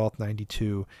December 12th,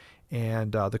 92.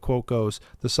 And the quote goes,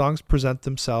 "The songs present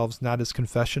themselves not as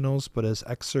confessionals, but as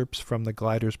excerpts from the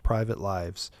Gliders' private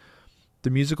lives. The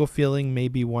musical feeling may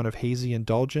be one of hazy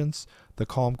indulgence, the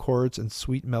calm chords and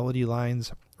sweet melody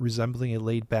lines resembling a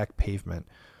laid-back pavement.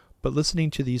 But listening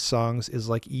to these songs is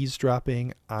like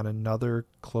eavesdropping on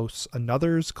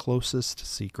another's closest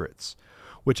secrets,"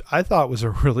 which I thought was a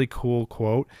really cool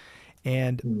quote.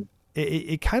 And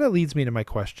it kind of leads me to my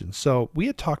question. So we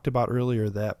had talked about earlier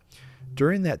that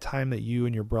during that time that you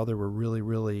and your brother were really,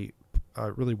 really,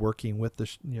 really working with the,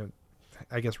 you know,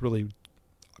 I guess really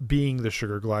being the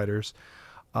Sugargliders,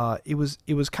 it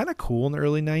was kind of cool in the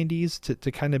early 90s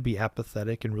to kind of be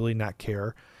apathetic and really not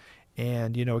care.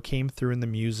 And, you know, it came through in the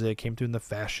music, came through in the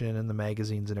fashion and the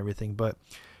magazines and everything. But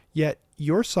yet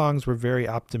your songs were very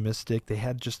optimistic. They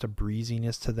had just a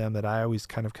breeziness to them that I always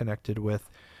kind of connected with.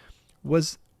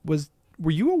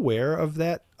 Were you aware of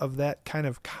that kind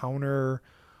of counter,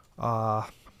 I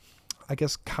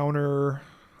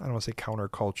don't want to say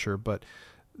counterculture, but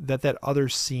that other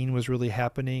scene was really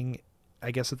happening,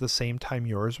 I guess, at the same time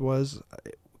yours was?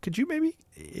 Could you maybe,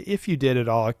 if you did at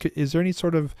all, was there any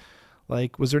sort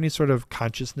of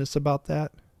consciousness about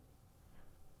that?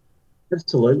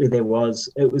 Absolutely, there was.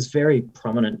 It was very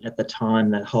prominent at the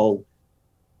time, that whole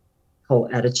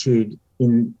attitude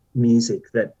in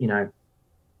music that, you know,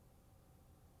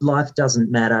 life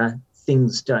doesn't matter,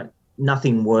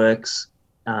 nothing works,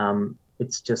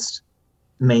 it's just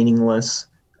meaningless,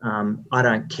 I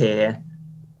don't care.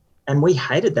 And we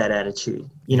hated that attitude.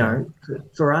 You know,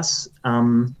 for us,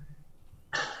 you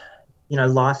know,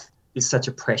 life is such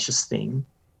a precious thing,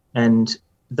 and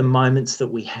the moments that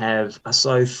we have are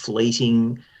so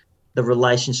fleeting. The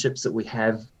relationships that we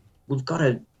have, we've got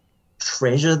to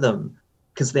treasure them,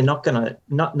 because they're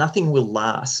nothing will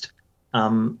last.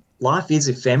 Life is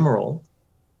ephemeral,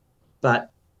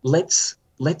 but let's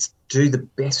do the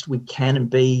best we can and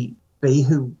be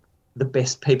who the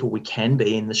best people we can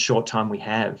be in the short time we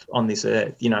have on this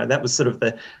earth. You know, that was sort of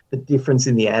the difference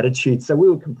in the attitude. So we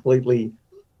were completely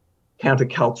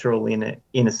countercultural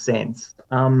in a sense.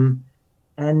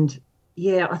 And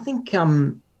yeah, I think,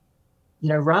 you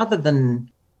know, rather than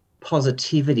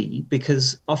positivity,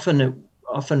 because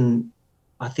often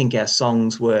I think our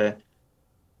songs were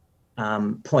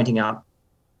pointing up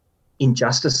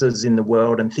injustices in the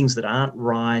world and things that aren't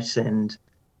right, and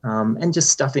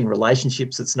just stuff in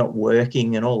relationships that's not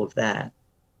working and all of that.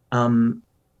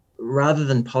 Rather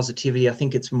than positivity, I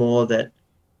think it's more that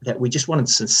we just wanted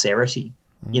sincerity.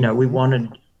 Mm-hmm. You know, we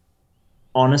wanted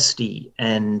honesty,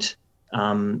 and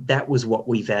that was what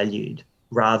we valued,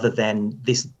 rather than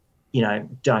this, you know,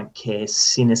 don't care,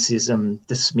 cynicism,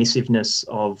 dismissiveness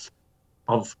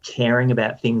of caring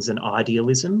about things, and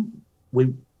idealism.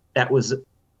 That was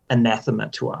anathema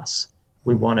to us.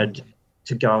 We wanted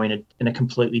to go in a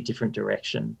completely different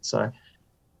direction. So,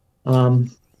 that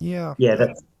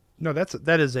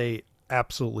is a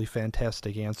absolutely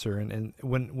fantastic answer. And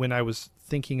when I was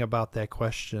thinking about that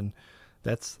question,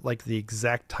 that's like the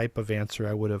exact type of answer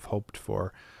I would have hoped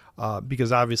for.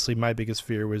 Because obviously my biggest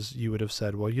fear was you would have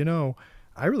said, well, you know,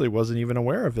 I really wasn't even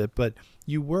aware of it, but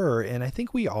you were. And I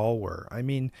think we all were. I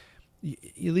mean,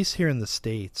 at least here in the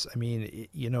States, I mean,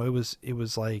 you know, it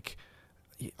was like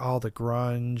all the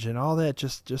grunge and all that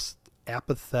just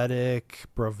apathetic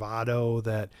bravado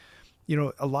that,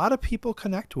 a lot of people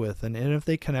connect with. And if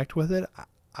they connect with it,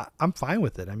 I'm fine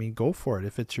with it. I mean, go for it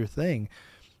if it's your thing.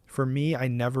 For me, I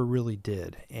never really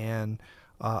did. And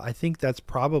I think that's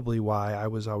probably why I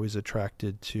was always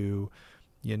attracted to,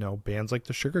 bands like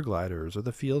the Sugargliders or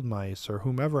the Field Mice or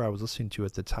whomever I was listening to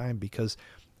at the time, because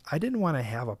I didn't want to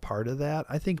have a part of that.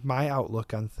 I think my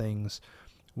outlook on things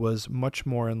was much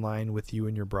more in line with you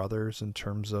and your brothers in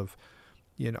terms of,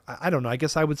 I don't know, I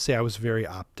guess I would say I was very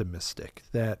optimistic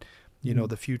that,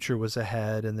 the future was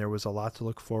ahead and there was a lot to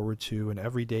look forward to and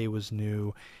every day was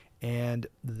new. And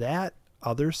that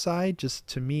other side just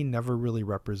to me never really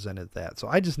represented that. So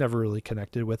I just never really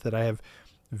connected with it. I have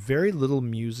very little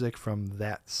music from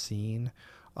that scene.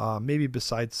 Maybe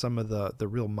besides some of the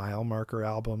real mile marker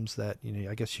albums that,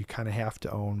 I guess you kind of have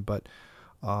to own, but,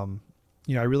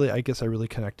 I guess I really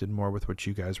connected more with what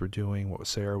you guys were doing, what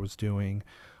Sarah was doing.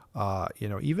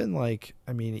 Even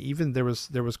there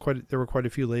were quite a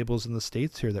few labels in the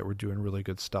States here that were doing really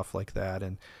good stuff like that.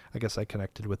 And I guess I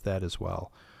connected with that as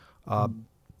well. We're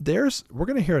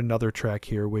going to hear another track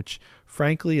here, which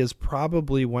frankly is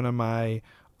probably one of my,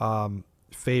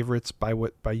 favorites by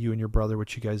you and your brother,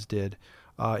 what you guys did.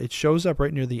 It shows up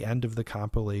right near the end of the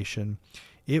compilation.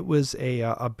 It was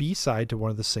a B-side to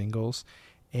one of the singles,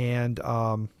 and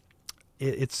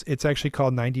it's actually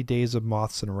called 90 Days of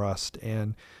Moths and Rust.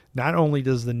 And not only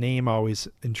does the name always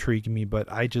intrigue me, but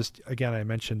I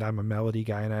mentioned I'm a melody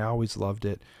guy, and I always loved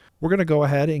it. We're going to go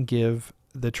ahead and give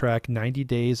the track 90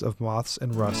 Days of Moths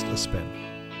and Rust a spin.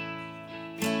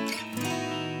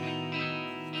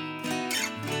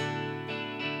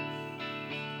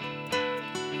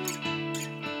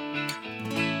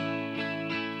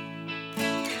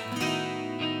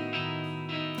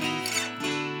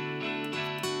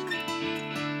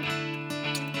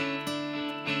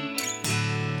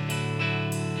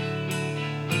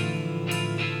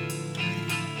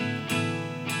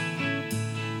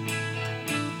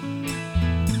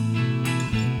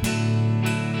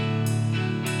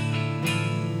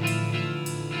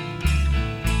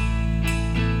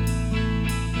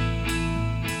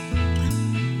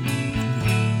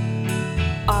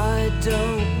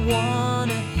 Don't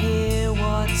wanna hear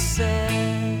what's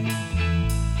said.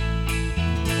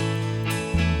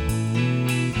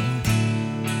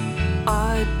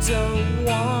 I don't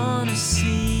wanna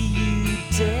see you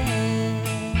dead.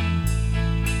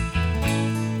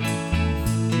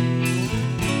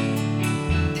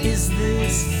 Is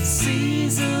this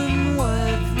season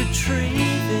worth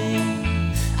retrieving?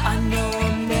 I know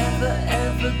I'm never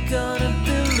ever gonna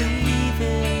believe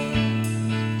it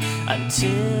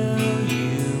until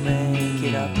you make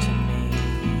it up to me.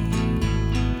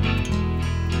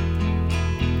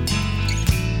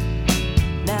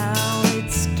 Now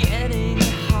it's getting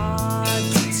hard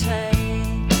to take,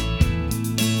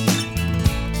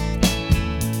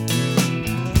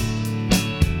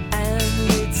 and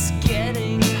it's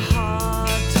getting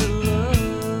hard to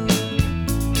look.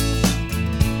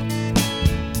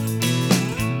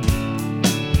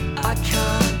 I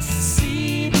can't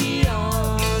see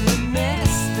beyond the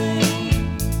next thing,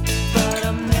 but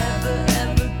I'm never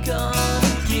ever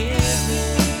gonna give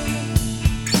in.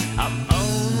 I'm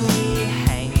only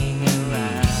hanging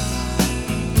around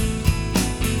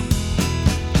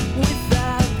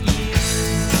without you,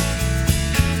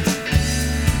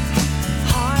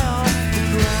 high off the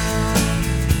ground,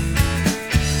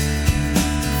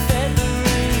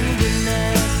 feathering the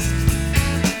nest,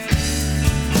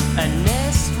 a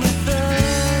nest with a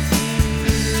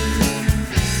view.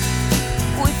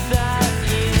 Without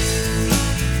you,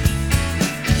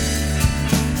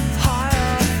 high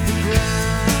off the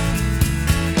ground,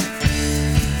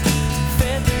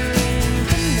 feathering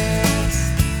the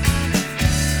nest,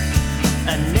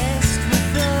 a nest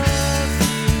with a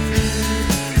view.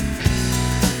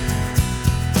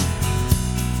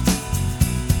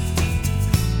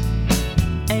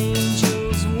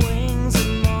 Angels' wings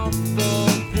and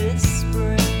mothball this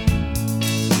spring,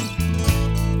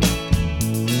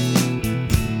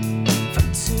 from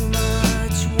too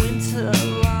much winter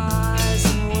lies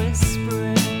and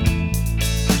whispering.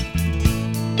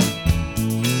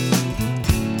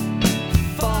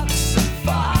 Fox and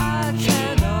fire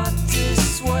cannot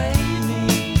dissuade me,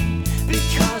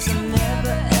 because I'm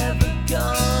never ever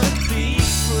gonna be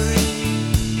free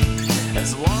as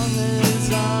long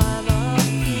as I'm up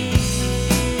here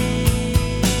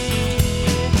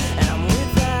and I'm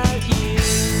without you,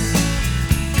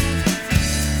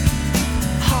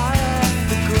 high off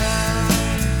the ground,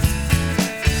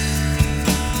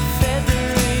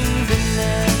 feathering the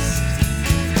nest,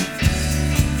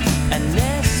 a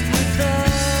nest with a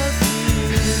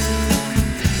view.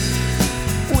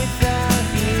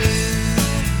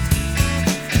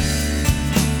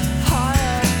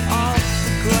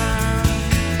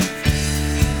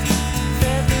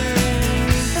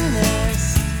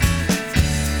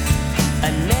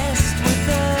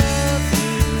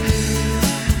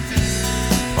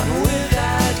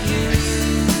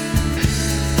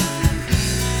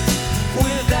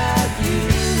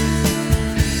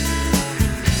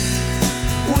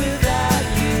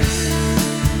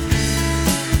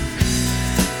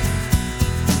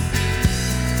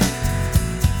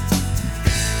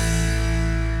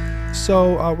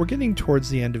 So we're getting towards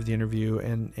the end of the interview,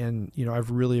 and I've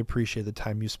really appreciated the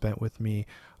time you spent with me.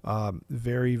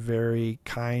 Very, very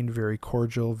kind, very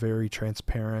cordial, very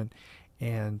transparent,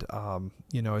 and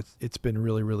it's been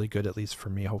really, really good, at least for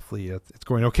me. Hopefully, it's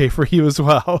going okay for you as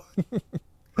well.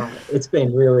 It's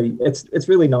been really, it's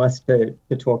really nice to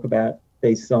talk about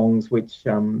these songs, which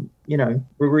were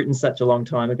written such a long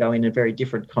time ago in a very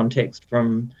different context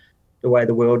from the way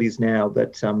the world is now,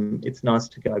 but it's nice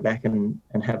to go back and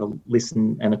have a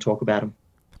listen and a talk about them.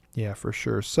 Yeah, for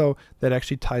sure. So that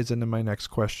actually ties into my next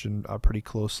question pretty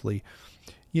closely.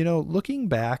 Looking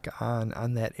back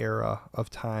on that era of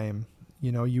time,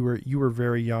 you were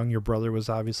very young. Your brother was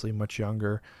obviously much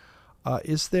younger.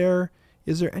 Is there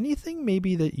anything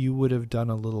maybe that you would have done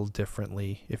a little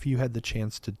differently if you had the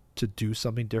chance to do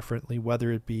something differently,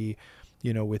 whether it be,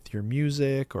 with your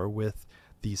music or with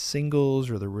these singles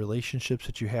or the relationships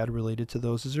that you had related to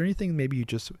those? Is there anything maybe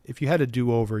if you had a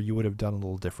do-over, you would have done a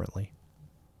little differently?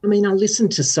 I mean, I listen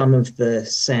to some of the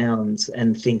sounds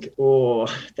and think, oh,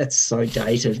 that's so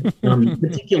dated,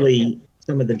 particularly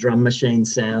some of the drum machine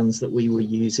sounds that we were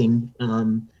using.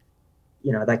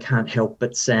 They can't help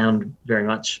but sound very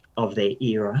much of their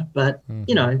era. But,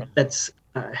 that's,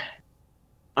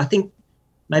 I think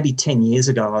maybe 10 years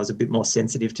ago, I was a bit more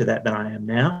sensitive to that than I am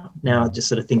now. Now I just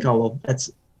sort of think, oh, well,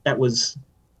 that was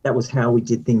how we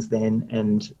did things then.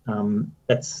 And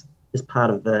that's just part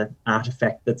of the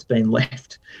artifact that's been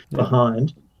left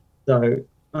behind. So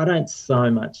I don't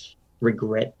so much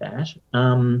regret that.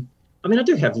 I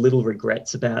do have little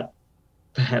regrets about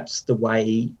perhaps the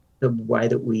way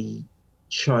that we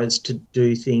chose to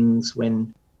do things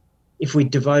if we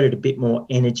devoted a bit more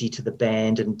energy to the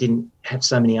band and didn't have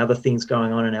so many other things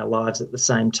going on in our lives at the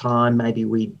same time, maybe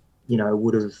we,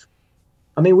 would have,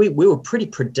 we were pretty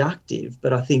productive,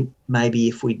 but I think maybe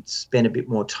if we'd spent a bit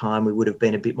more time, we would have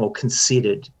been a bit more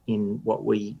considered in what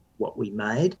we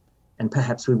made, and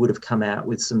perhaps we would have come out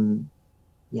with some,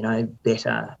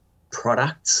 better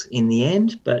products in the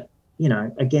end. But,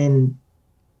 again,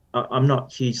 I'm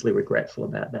not hugely regretful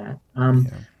about that.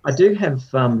 I do have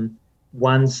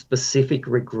one specific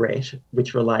regret,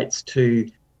 which relates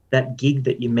to that gig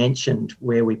that you mentioned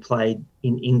where we played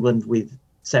in England with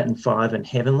Saturn V and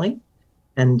Heavenly.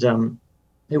 And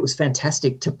it was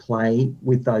fantastic to play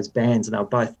with those bands, and they were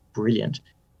both brilliant.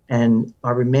 And I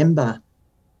remember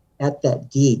at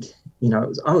that gig,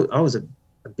 I was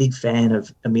a big fan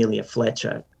of Amelia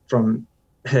Fletcher from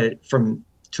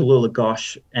Tallulah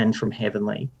Gosh and from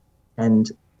Heavenly. And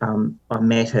I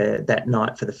met her that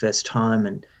night for the first time,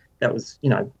 and that was,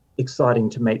 exciting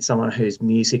to meet someone whose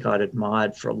music I'd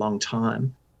admired for a long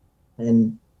time.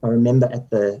 And I remember at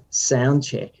the sound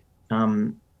check,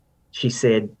 she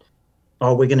said,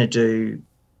 oh, we're going to do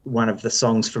one of the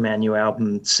songs from our new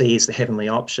album, C is the Heavenly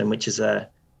Option, which is a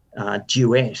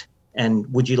duet.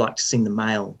 And would you like to sing the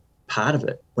male part of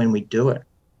it when we do it?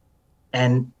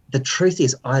 And the truth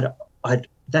is,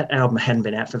 that album hadn't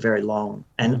been out for very long,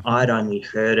 and I'd only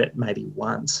heard it maybe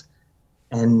once.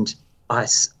 And I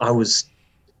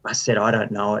said, I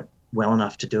don't know it well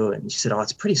enough to do it. And she said, oh,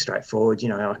 it's pretty straightforward.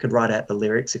 I could write out the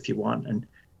lyrics if you want. And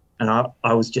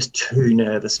I was just too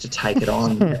nervous to take it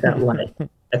on at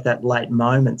that late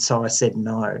moment. So I said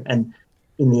no. And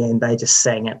in the end, they just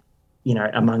sang it,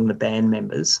 among the band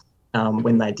members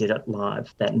when they did it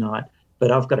live that night. But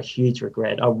I've got a huge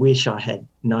regret. I wish I had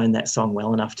known that song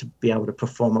well enough to be able to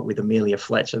perform it with Amelia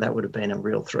Fletcher. That would have been a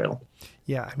real thrill.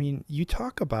 Yeah, you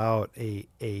talk about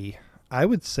I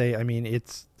would say,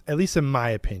 it's, at least in my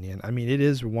opinion, it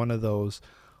is one of those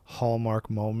hallmark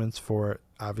moments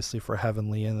obviously for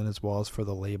Heavenly, and then as well as for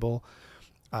the label.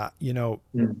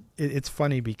 It's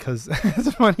funny because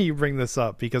it's funny you bring this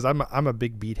up, because I'm a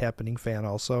big Beat Happening fan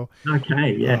also.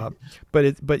 Okay, yeah.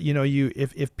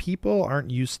 If people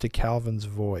aren't used to Calvin's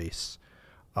voice,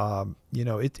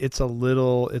 it's a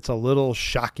little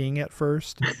shocking at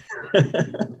first.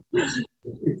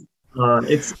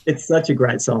 It's such a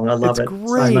great song. I love it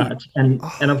so much, and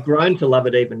I've grown to love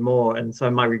it even more. And so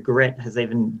my regret has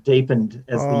even deepened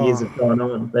as the years have gone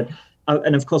on. But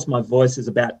and of course, my voice is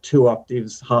about 2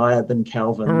 octaves higher than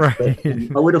Calvin's. Right.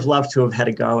 But I would have loved to have had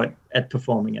a go at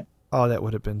performing it. Oh, that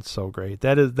would have been so great.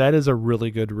 That is a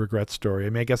really good regret story.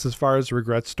 I guess as far as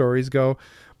regret stories go,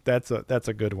 that's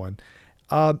a good one.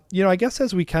 I guess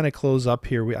as we kind of close up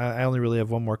here, I only really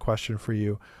have one more question for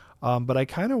you. But I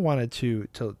kind of wanted to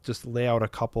just lay out a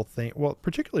couple things. Well,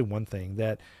 particularly one thing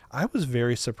that I was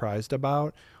very surprised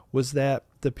about was that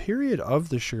the period of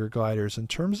the Sugargliders, in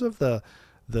terms of the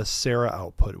Sarah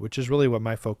output, which is really what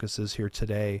my focus is here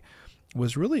today,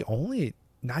 was really only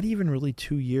not even really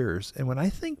 2 years. And when I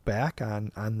think back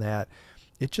on that,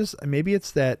 it just, maybe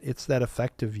it's that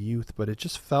effect of youth, but it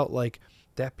just felt like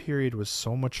that period was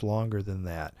so much longer than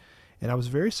that. And I was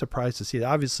very surprised to see that.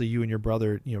 Obviously, you and your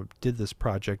brother, did this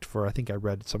project for, I think I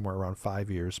read somewhere around 5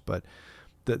 years, but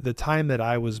the time that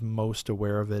I was most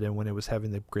aware of it and when it was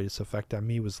having the greatest effect on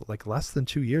me was like less than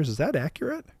 2 years. Is that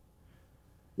accurate?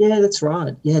 Yeah, that's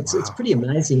right. Yeah, it's Wow. pretty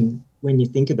amazing when you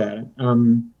think about it.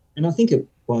 And I think it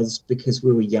was because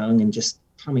we were young and just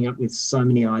coming up with so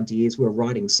many ideas. We were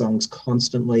writing songs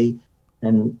constantly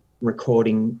and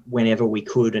recording whenever we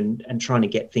could, and trying to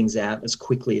get things out as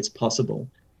quickly as possible.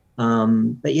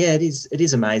 But yeah, it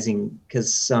is amazing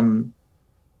because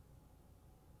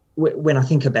when I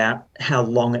think about how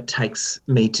long it takes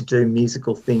me to do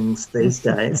musical things these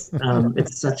days,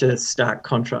 it's such a stark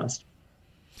contrast.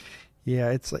 Yeah,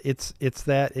 it's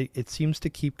that it seems to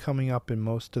keep coming up in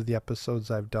most of the episodes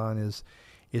I've done. Is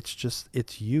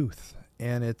it's youth,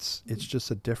 and it's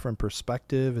just a different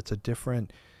perspective. It's a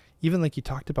different, even like you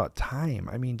talked about time.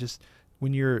 I mean, just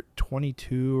when you're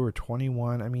 22 or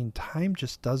 21, I mean, time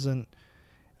just doesn't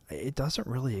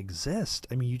really exist.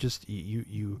 I mean,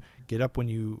 you get up when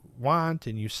you want,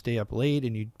 and you stay up late,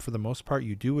 and you, for the most part,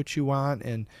 you do what you want.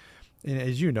 And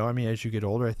as you know, I mean, as you get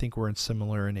older, I think we're in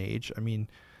similar in age. I mean,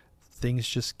 things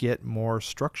just get more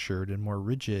structured and more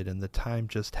rigid, and the time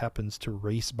just happens to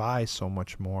race by so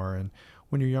much more. And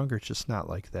when you're younger, it's just not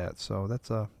like that. So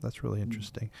that's really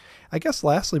interesting. I guess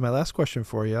lastly, my last question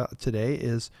for you today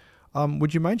is,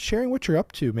 would you mind sharing what you're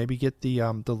up to? Maybe get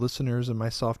the listeners and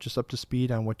myself just up to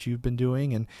speed on what you've been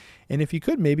doing, and if you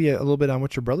could, maybe a little bit on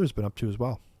what your brother's been up to as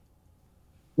well.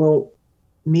 Well,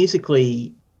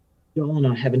 musically, Joel and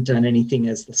I haven't done anything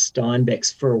as the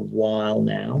Steinbecks for a while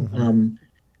now. Mm-hmm.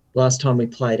 Last time we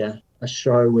played a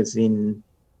show was in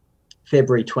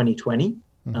February 2020,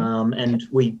 Mm-hmm. and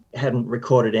we hadn't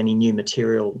recorded any new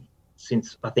material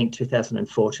since, I think,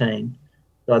 2014.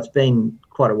 So it's been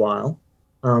quite a while.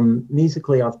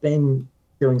 Musically, I've been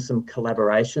doing some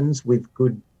collaborations with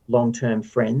good long-term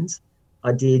friends.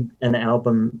 I did an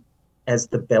album as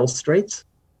the Bell Streets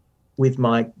with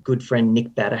my good friend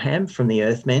Nick Batterham from the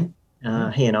Earthmen.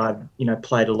 He and I,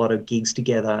 played a lot of gigs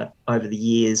together over the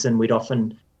years, and we'd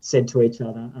often said to each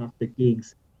other after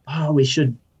gigs, "Oh, we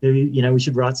should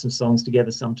write some songs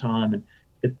together sometime." And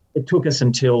it took us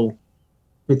until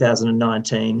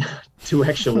 2019 to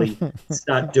actually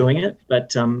start doing it.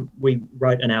 But we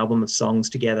wrote an album of songs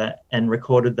together and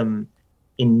recorded them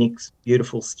in Nick's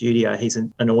beautiful studio. He's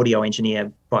an audio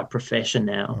engineer by profession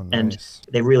now. Oh, And nice.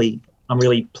 I'm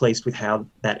really pleased with how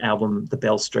that album, the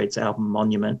Bell Streets album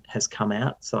Monument, has come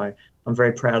out. So I'm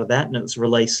very proud of that. And it was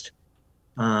released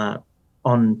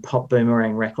on Pop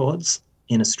Boomerang Records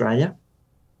in Australia.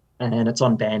 And it's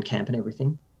on Bandcamp and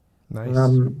everything. Nice.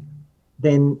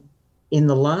 Then in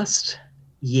the last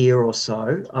year or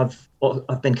so,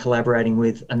 I've been collaborating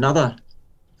with another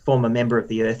former member of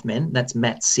the Earthmen. That's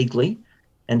Matt Sigley,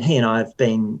 and he and I have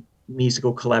been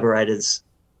musical collaborators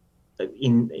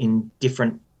in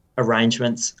different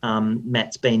arrangements.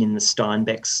 Matt's been in the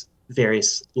Steinbecks,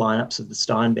 various lineups of the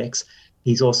Steinbecks.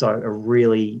 He's also a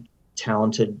really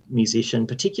talented musician,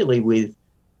 particularly with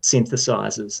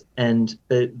synthesizers. And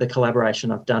the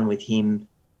collaboration I've done with him,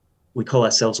 we call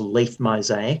ourselves Leaf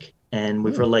Mosaic, and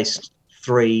we've released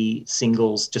 3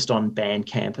 singles just on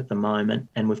Bandcamp at the moment,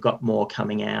 and we've got more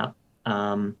coming out.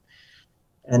 And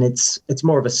it's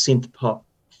more of a synth pop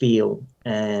feel,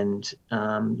 and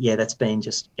that's been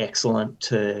just excellent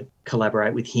to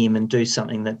collaborate with him and do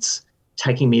something that's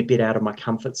taking me a bit out of my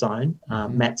comfort zone.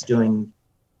 Matt's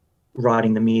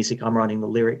writing the music, I'm writing the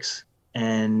lyrics,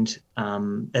 and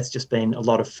that's just been a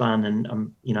lot of fun. And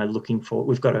I'm looking for,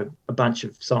 we've got a bunch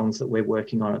of songs that we're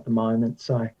working on at the moment,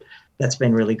 so that's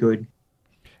been really good.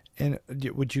 And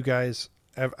would you guys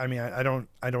I mean, I don't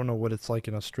know what it's like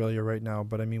in Australia right now,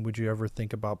 but I mean, would you ever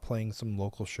think about playing some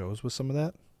local shows with some of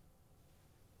that?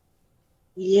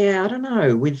 Yeah, I don't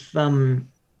know. Was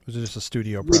it just a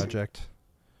studio project?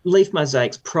 Leaf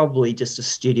Mosaic's probably just a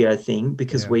studio thing,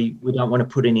 because Yeah. we don't want to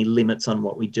put any limits on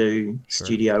what we do Sure.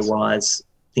 studio wise,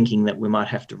 thinking that we might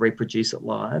have to reproduce it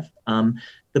live.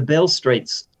 The Bell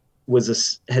Streets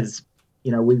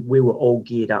we were all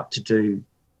geared up to do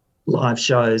live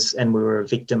shows, and we were a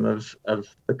victim of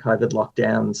the COVID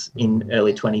lockdowns in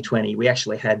early 2020. We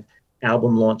actually had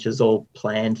album launches all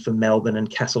planned for Melbourne and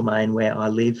Castlemaine, where I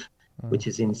live, which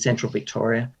is in central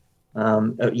Victoria. We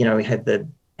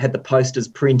had the posters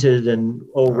printed and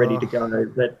all ready to go,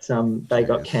 but they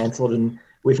got cancelled, and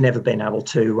we've never been able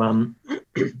to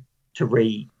to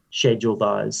reschedule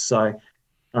those. So,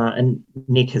 and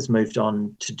Nick has moved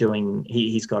on to doing.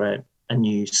 He's got a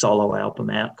new solo album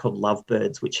out called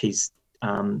Lovebirds, which he's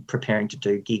preparing to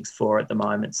do gigs for at the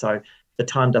moment. So the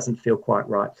time doesn't feel quite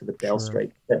right for the Bell Sure.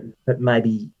 Street, but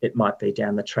maybe it might be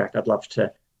down the track. I'd love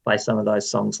to play some of those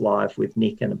songs live with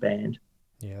Nick and a band.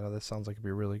 Yeah, no, that sounds like it'd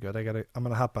be really good. I'm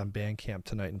gonna hop on Bandcamp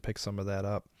tonight and pick some of that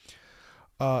up.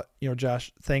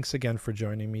 Josh, thanks again for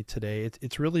joining me today.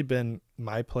 It's really been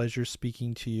my pleasure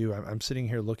speaking to you. I'm sitting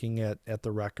here looking at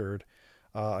the record.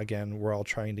 Again, we're all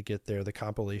trying to get there. The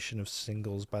compilation of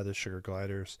singles by the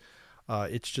Sugargliders.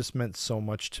 It's just meant so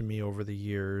much to me over the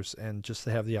years, and just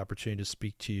to have the opportunity to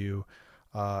speak to you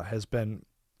has been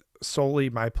solely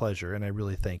my pleasure, and I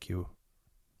really thank you.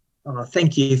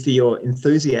 Thank you for your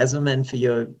enthusiasm and for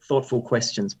your thoughtful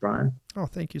questions, Brian. Oh,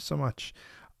 thank you so much.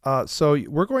 So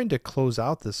we're going to close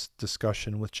out this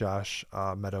discussion with Josh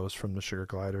Meadows from the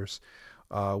Sugargliders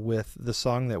with the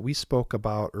song that we spoke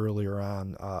about earlier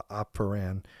on,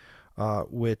 Opferan,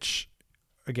 which,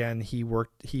 again, he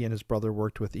and his brother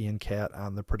worked with Ian Catt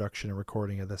on the production and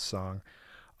recording of this song.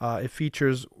 It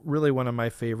features really one of my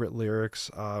favorite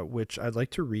lyrics, which I'd like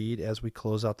to read as we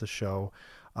close out the show.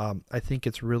 I think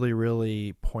it's really,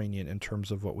 really poignant in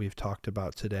terms of what we've talked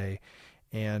about today.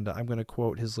 And I'm going to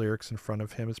quote his lyrics in front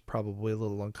of him. It's probably a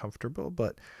little uncomfortable,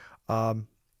 but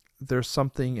there's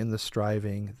something in the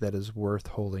striving that is worth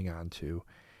holding on to.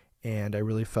 And I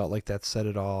really felt like that said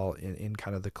it all in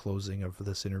kind of the closing of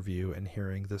this interview and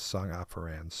hearing this song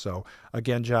Opferan. So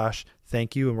again, Josh,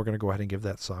 thank you. And we're going to go ahead and give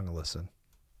that song a listen.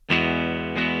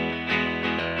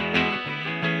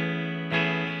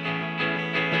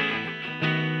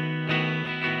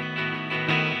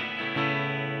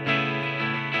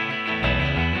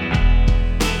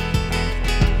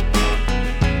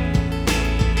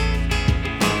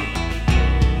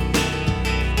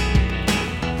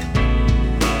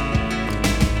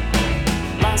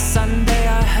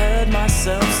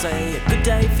 Say a good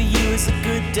day for you is a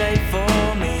good day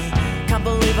for me. Can't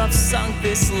believe I've sunk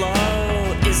this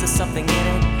low. Is there something in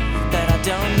it that I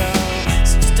don't know?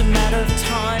 It's just a matter of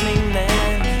timing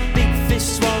then. Big fish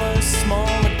swallows small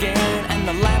again, and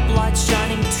the lamplight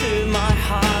shining to my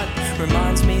heart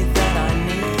reminds me that I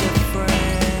need a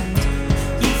friend.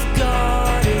 You've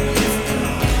got it,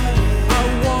 I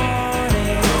want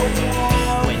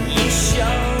it. When you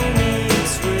show me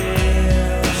it's real.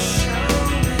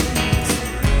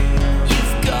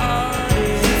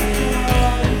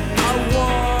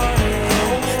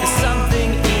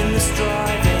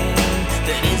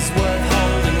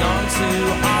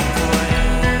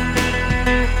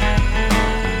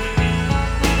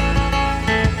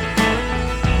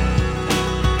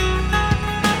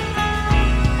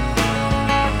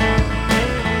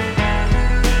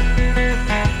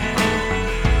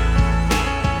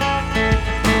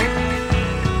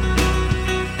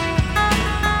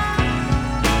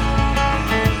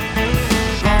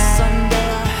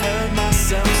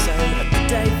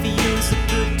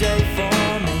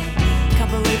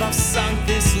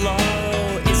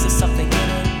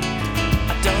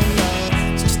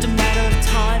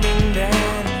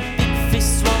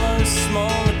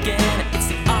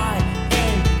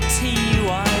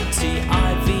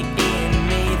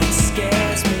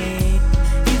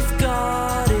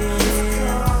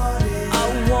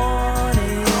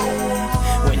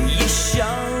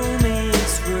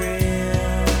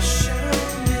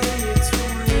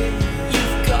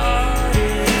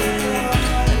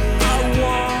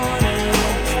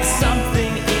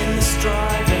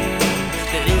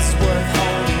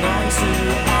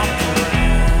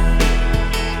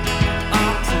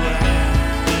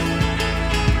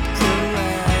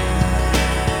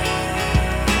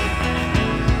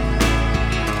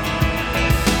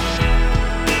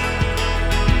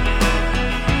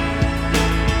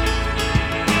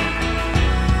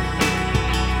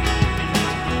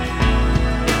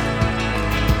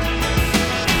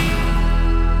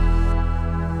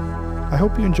 I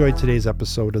hope you enjoyed today's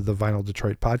episode of the Vinyl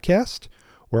Detroit podcast,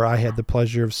 where I had the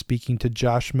pleasure of speaking to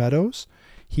Josh Meadows.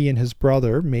 He and his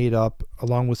brother made up,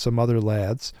 along with some other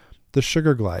lads, the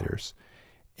Sugargliders.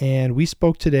 And we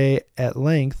spoke today at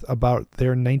length about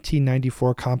their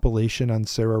 1994 compilation on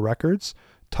Sarah Records,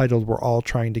 titled We're All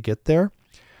Trying to Get There.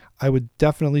 I would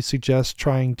definitely suggest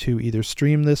trying to either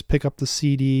stream this, pick up the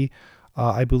CD.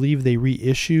 I believe they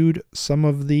reissued some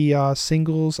of the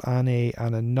singles on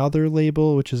another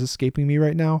label, which is escaping me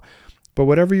right now. But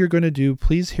whatever you're going to do,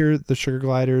 please hear the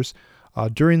Sugargliders.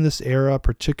 During this era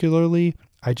particularly,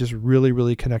 I just really,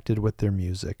 really connected with their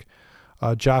music.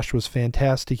 Josh was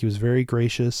fantastic. He was very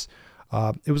gracious.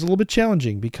 It was a little bit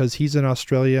challenging because he's in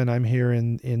Australia and I'm here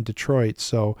in Detroit.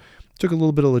 So it took a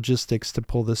little bit of logistics to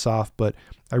pull this off, but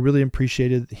I really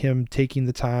appreciated him taking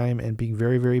the time and being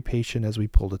very, very patient as we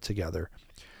pulled it together.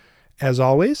 As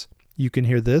always, You can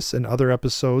hear this and other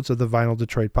episodes of the Vinyl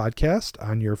Detroit podcast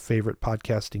on your favorite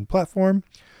podcasting platform.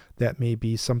 That may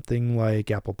be something like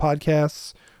Apple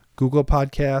Podcasts, Google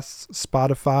Podcasts,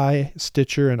 Spotify,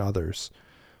 Stitcher, and others.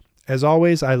 As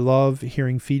always, I love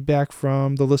hearing feedback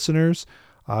from the listeners.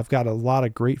 I've got a lot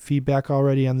of great feedback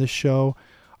already on this show.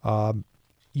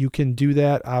 You can do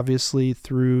that, obviously,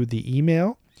 through the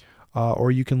email,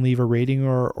 or you can leave a rating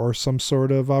or some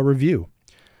sort of review.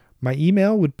 My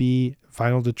email would be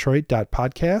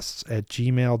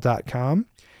vinyldetroit.podcasts@gmail.com,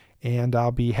 and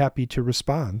I'll be happy to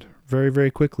respond very,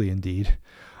 very quickly indeed.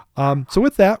 So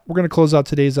with that, we're going to close out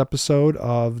today's episode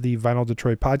of the Vinyl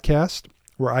Detroit podcast,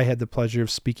 where I had the pleasure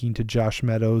of speaking to Josh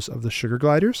Meadows of the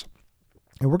Sugargliders.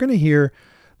 And we're going to hear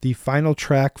the final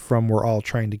track from We're All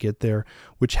Trying to Get There,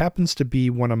 which happens to be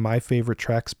one of my favorite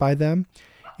tracks by them.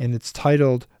 And it's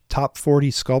titled Top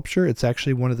 40 Sculpture. It's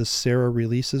actually one of the Sarah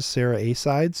releases, Sarah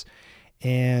A-sides.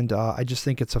 And I just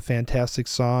think it's a fantastic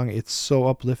song. It's so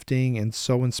uplifting and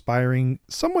so inspiring,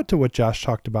 somewhat to what Josh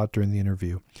talked about during the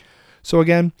interview. So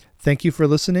again, thank you for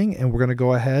listening. And we're going to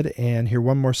go ahead and hear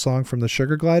one more song from the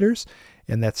Sugargliders,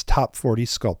 and that's Top 40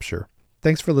 Sculpture.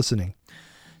 Thanks for listening.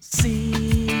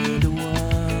 See the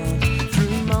world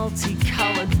through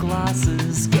multicolored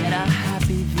glasses. Get a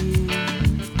happy view.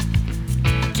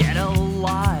 Get a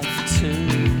life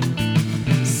too.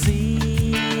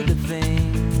 See the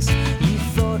things you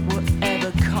thought were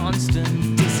ever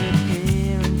constant,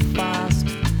 disappearing fast,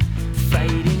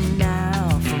 fading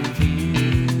now from view.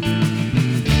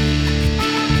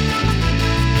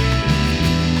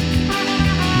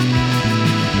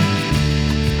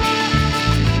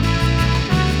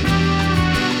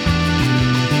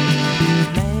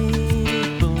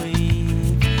 Make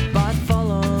believe by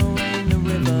following the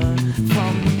river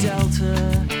from the delta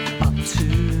up to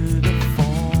the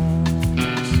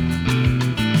falls.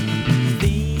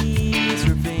 These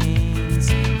ravines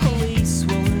police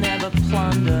will never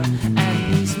plunder,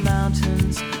 and these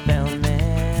mountains they'll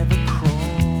never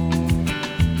crawl.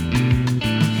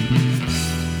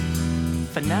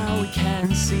 For now we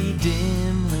can see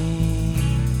dimly,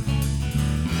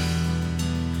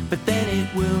 but then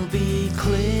it will be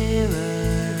clearest.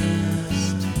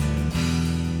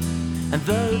 And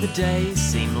though the days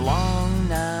seem long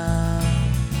now,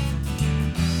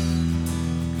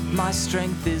 my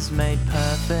strength is made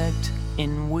perfect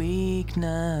in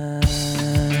weakness.